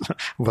вызывает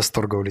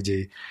восторга у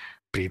людей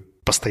при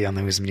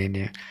постоянном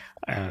изменении.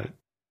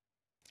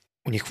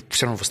 У них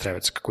все равно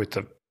выстраивается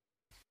какие-то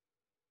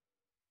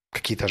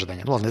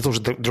ожидания. Ну ладно, это уже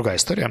другая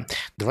история.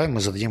 Давай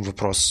мы зададим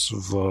вопрос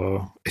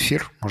в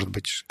эфир. Может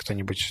быть,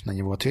 кто-нибудь на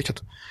него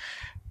ответит.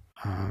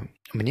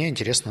 Мне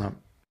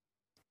интересно,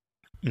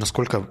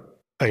 насколько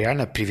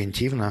реально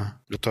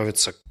превентивно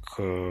готовиться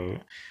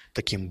к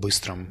таким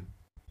быстрым...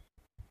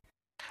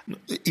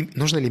 И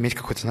нужно ли иметь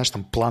какой-то, знаешь,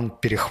 там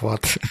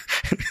план-перехват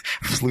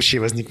в случае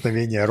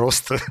возникновения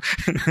роста?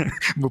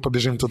 Мы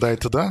побежим туда и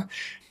туда.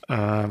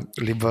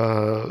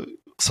 Либо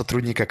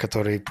сотрудника,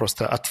 который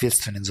просто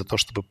ответственен за то,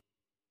 чтобы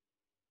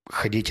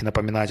ходить и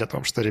напоминать о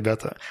том, что,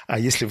 ребята, а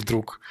если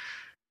вдруг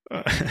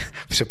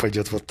все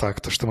пойдет вот так,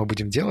 то что мы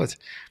будем делать?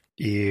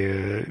 И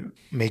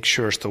make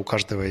sure, что у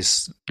каждого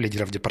из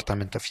лидеров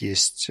департаментов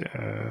есть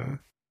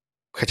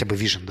хотя бы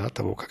vision, да,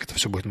 того, как это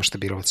все будет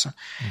масштабироваться.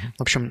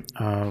 В общем,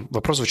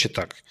 вопрос звучит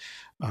так.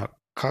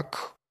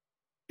 Как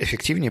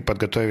эффективнее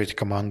подготовить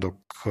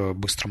команду к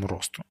быстрому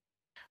росту?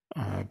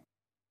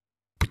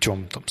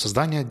 Путем там,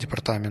 создания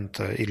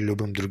департамента или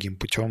любым другим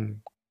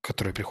путем,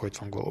 который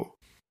приходит вам в голову?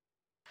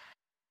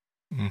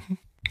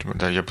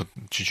 Да, я бы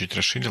чуть-чуть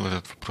расширил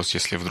этот вопрос.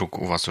 Если вдруг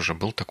у вас уже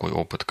был такой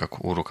опыт,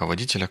 как у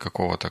руководителя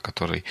какого-то,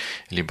 который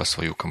либо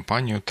свою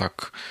компанию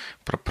так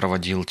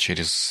проводил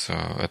через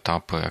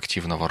этапы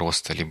активного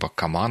роста, либо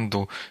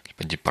команду,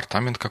 либо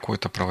департамент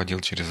какой-то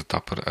проводил через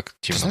этапы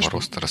активного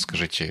роста,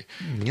 расскажите.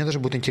 Мне даже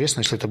будет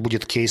интересно, если это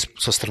будет кейс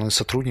со стороны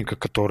сотрудника,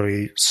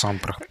 который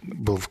сам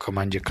был в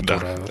команде,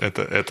 которая... Да,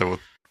 это вот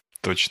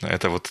точно.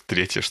 Это вот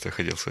третье, что я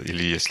хотел сказать.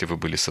 Или если вы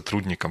были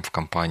сотрудником в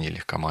компании или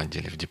в команде,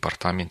 или в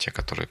департаменте,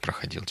 который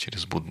проходил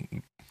через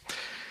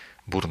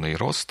бурный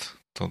рост,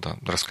 то да,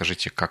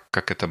 расскажите,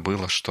 как это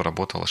было, что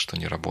работало, что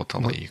не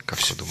работало, и как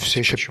вы думаете,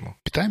 все еще почему?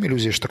 Питаем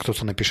иллюзии, что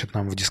кто-то напишет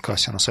нам в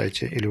дискассе на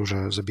сайте, или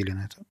уже забили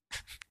на это?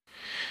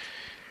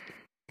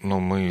 Ну,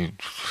 мы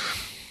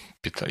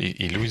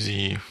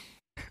иллюзии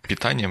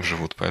питанием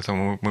живут,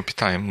 поэтому мы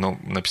питаем. Но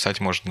написать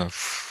можно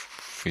в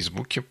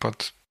Фейсбуке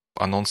под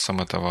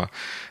анонсом этого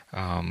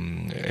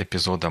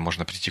эпизода,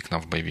 можно прийти к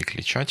нам в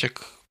Biweekly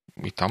чатик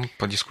и там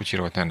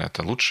подискутировать. Наверное,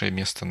 это лучшее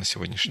место на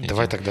сегодняшний день.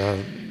 Давай тогда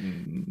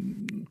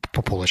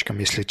по полочкам.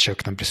 Если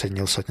человек к нам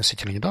присоединился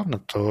относительно недавно,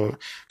 то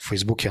в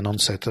Фейсбуке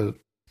анонсы — это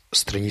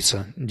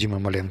страница Димы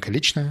Маленко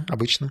личная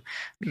обычно,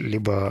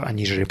 либо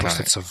они же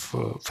репостятся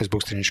в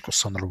Facebook-страничку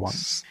Sonar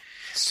One.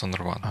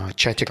 Sonar One.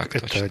 Чатик — так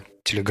это точно.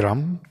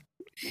 Telegram,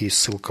 и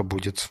ссылка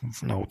будет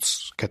в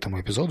notes к этому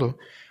эпизоду,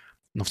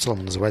 но в целом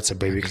он называется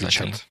Bi-Weekly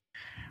Chat.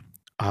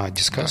 А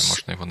Discuss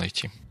можно его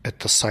найти.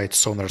 Это сайт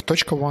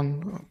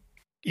sonar.one,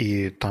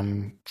 и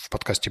там в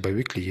подкасте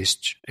Bi-Weekly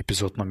есть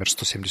эпизод номер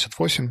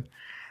 178,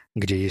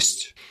 где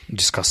есть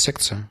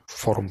Discuss-секция,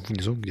 форум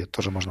внизу, где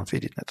тоже можно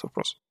ответить на этот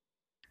вопрос.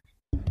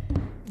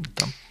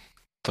 Да,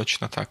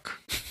 точно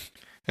так.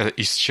 Это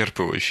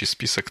исчерпывающий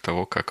список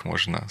того, как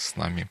можно с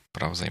нами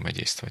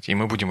взаимодействовать. И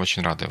мы будем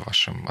очень рады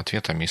вашим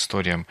ответам,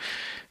 историям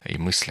и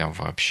мыслям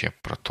вообще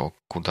про то,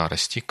 куда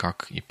расти,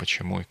 как и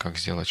почему, и как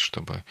сделать,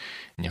 чтобы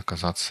не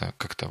оказаться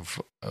как-то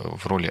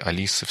в роли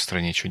Алисы в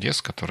 «Стране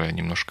чудес», которая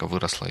немножко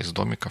выросла из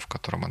домика, в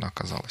котором она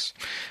оказалась,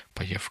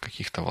 поев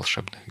каких-то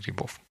волшебных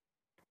грибов.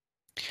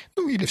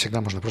 Ну, или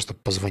всегда можно просто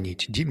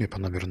позвонить Диме по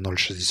номеру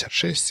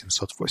 066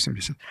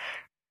 780.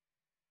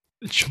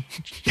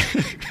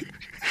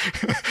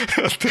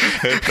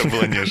 Это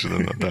было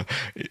неожиданно, да.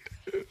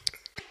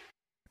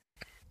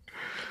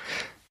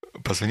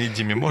 Позвонить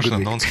Диме можно,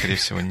 но он, скорее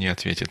всего, не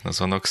ответит на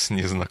звонок с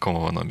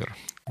незнакомого номера.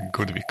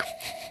 Good week.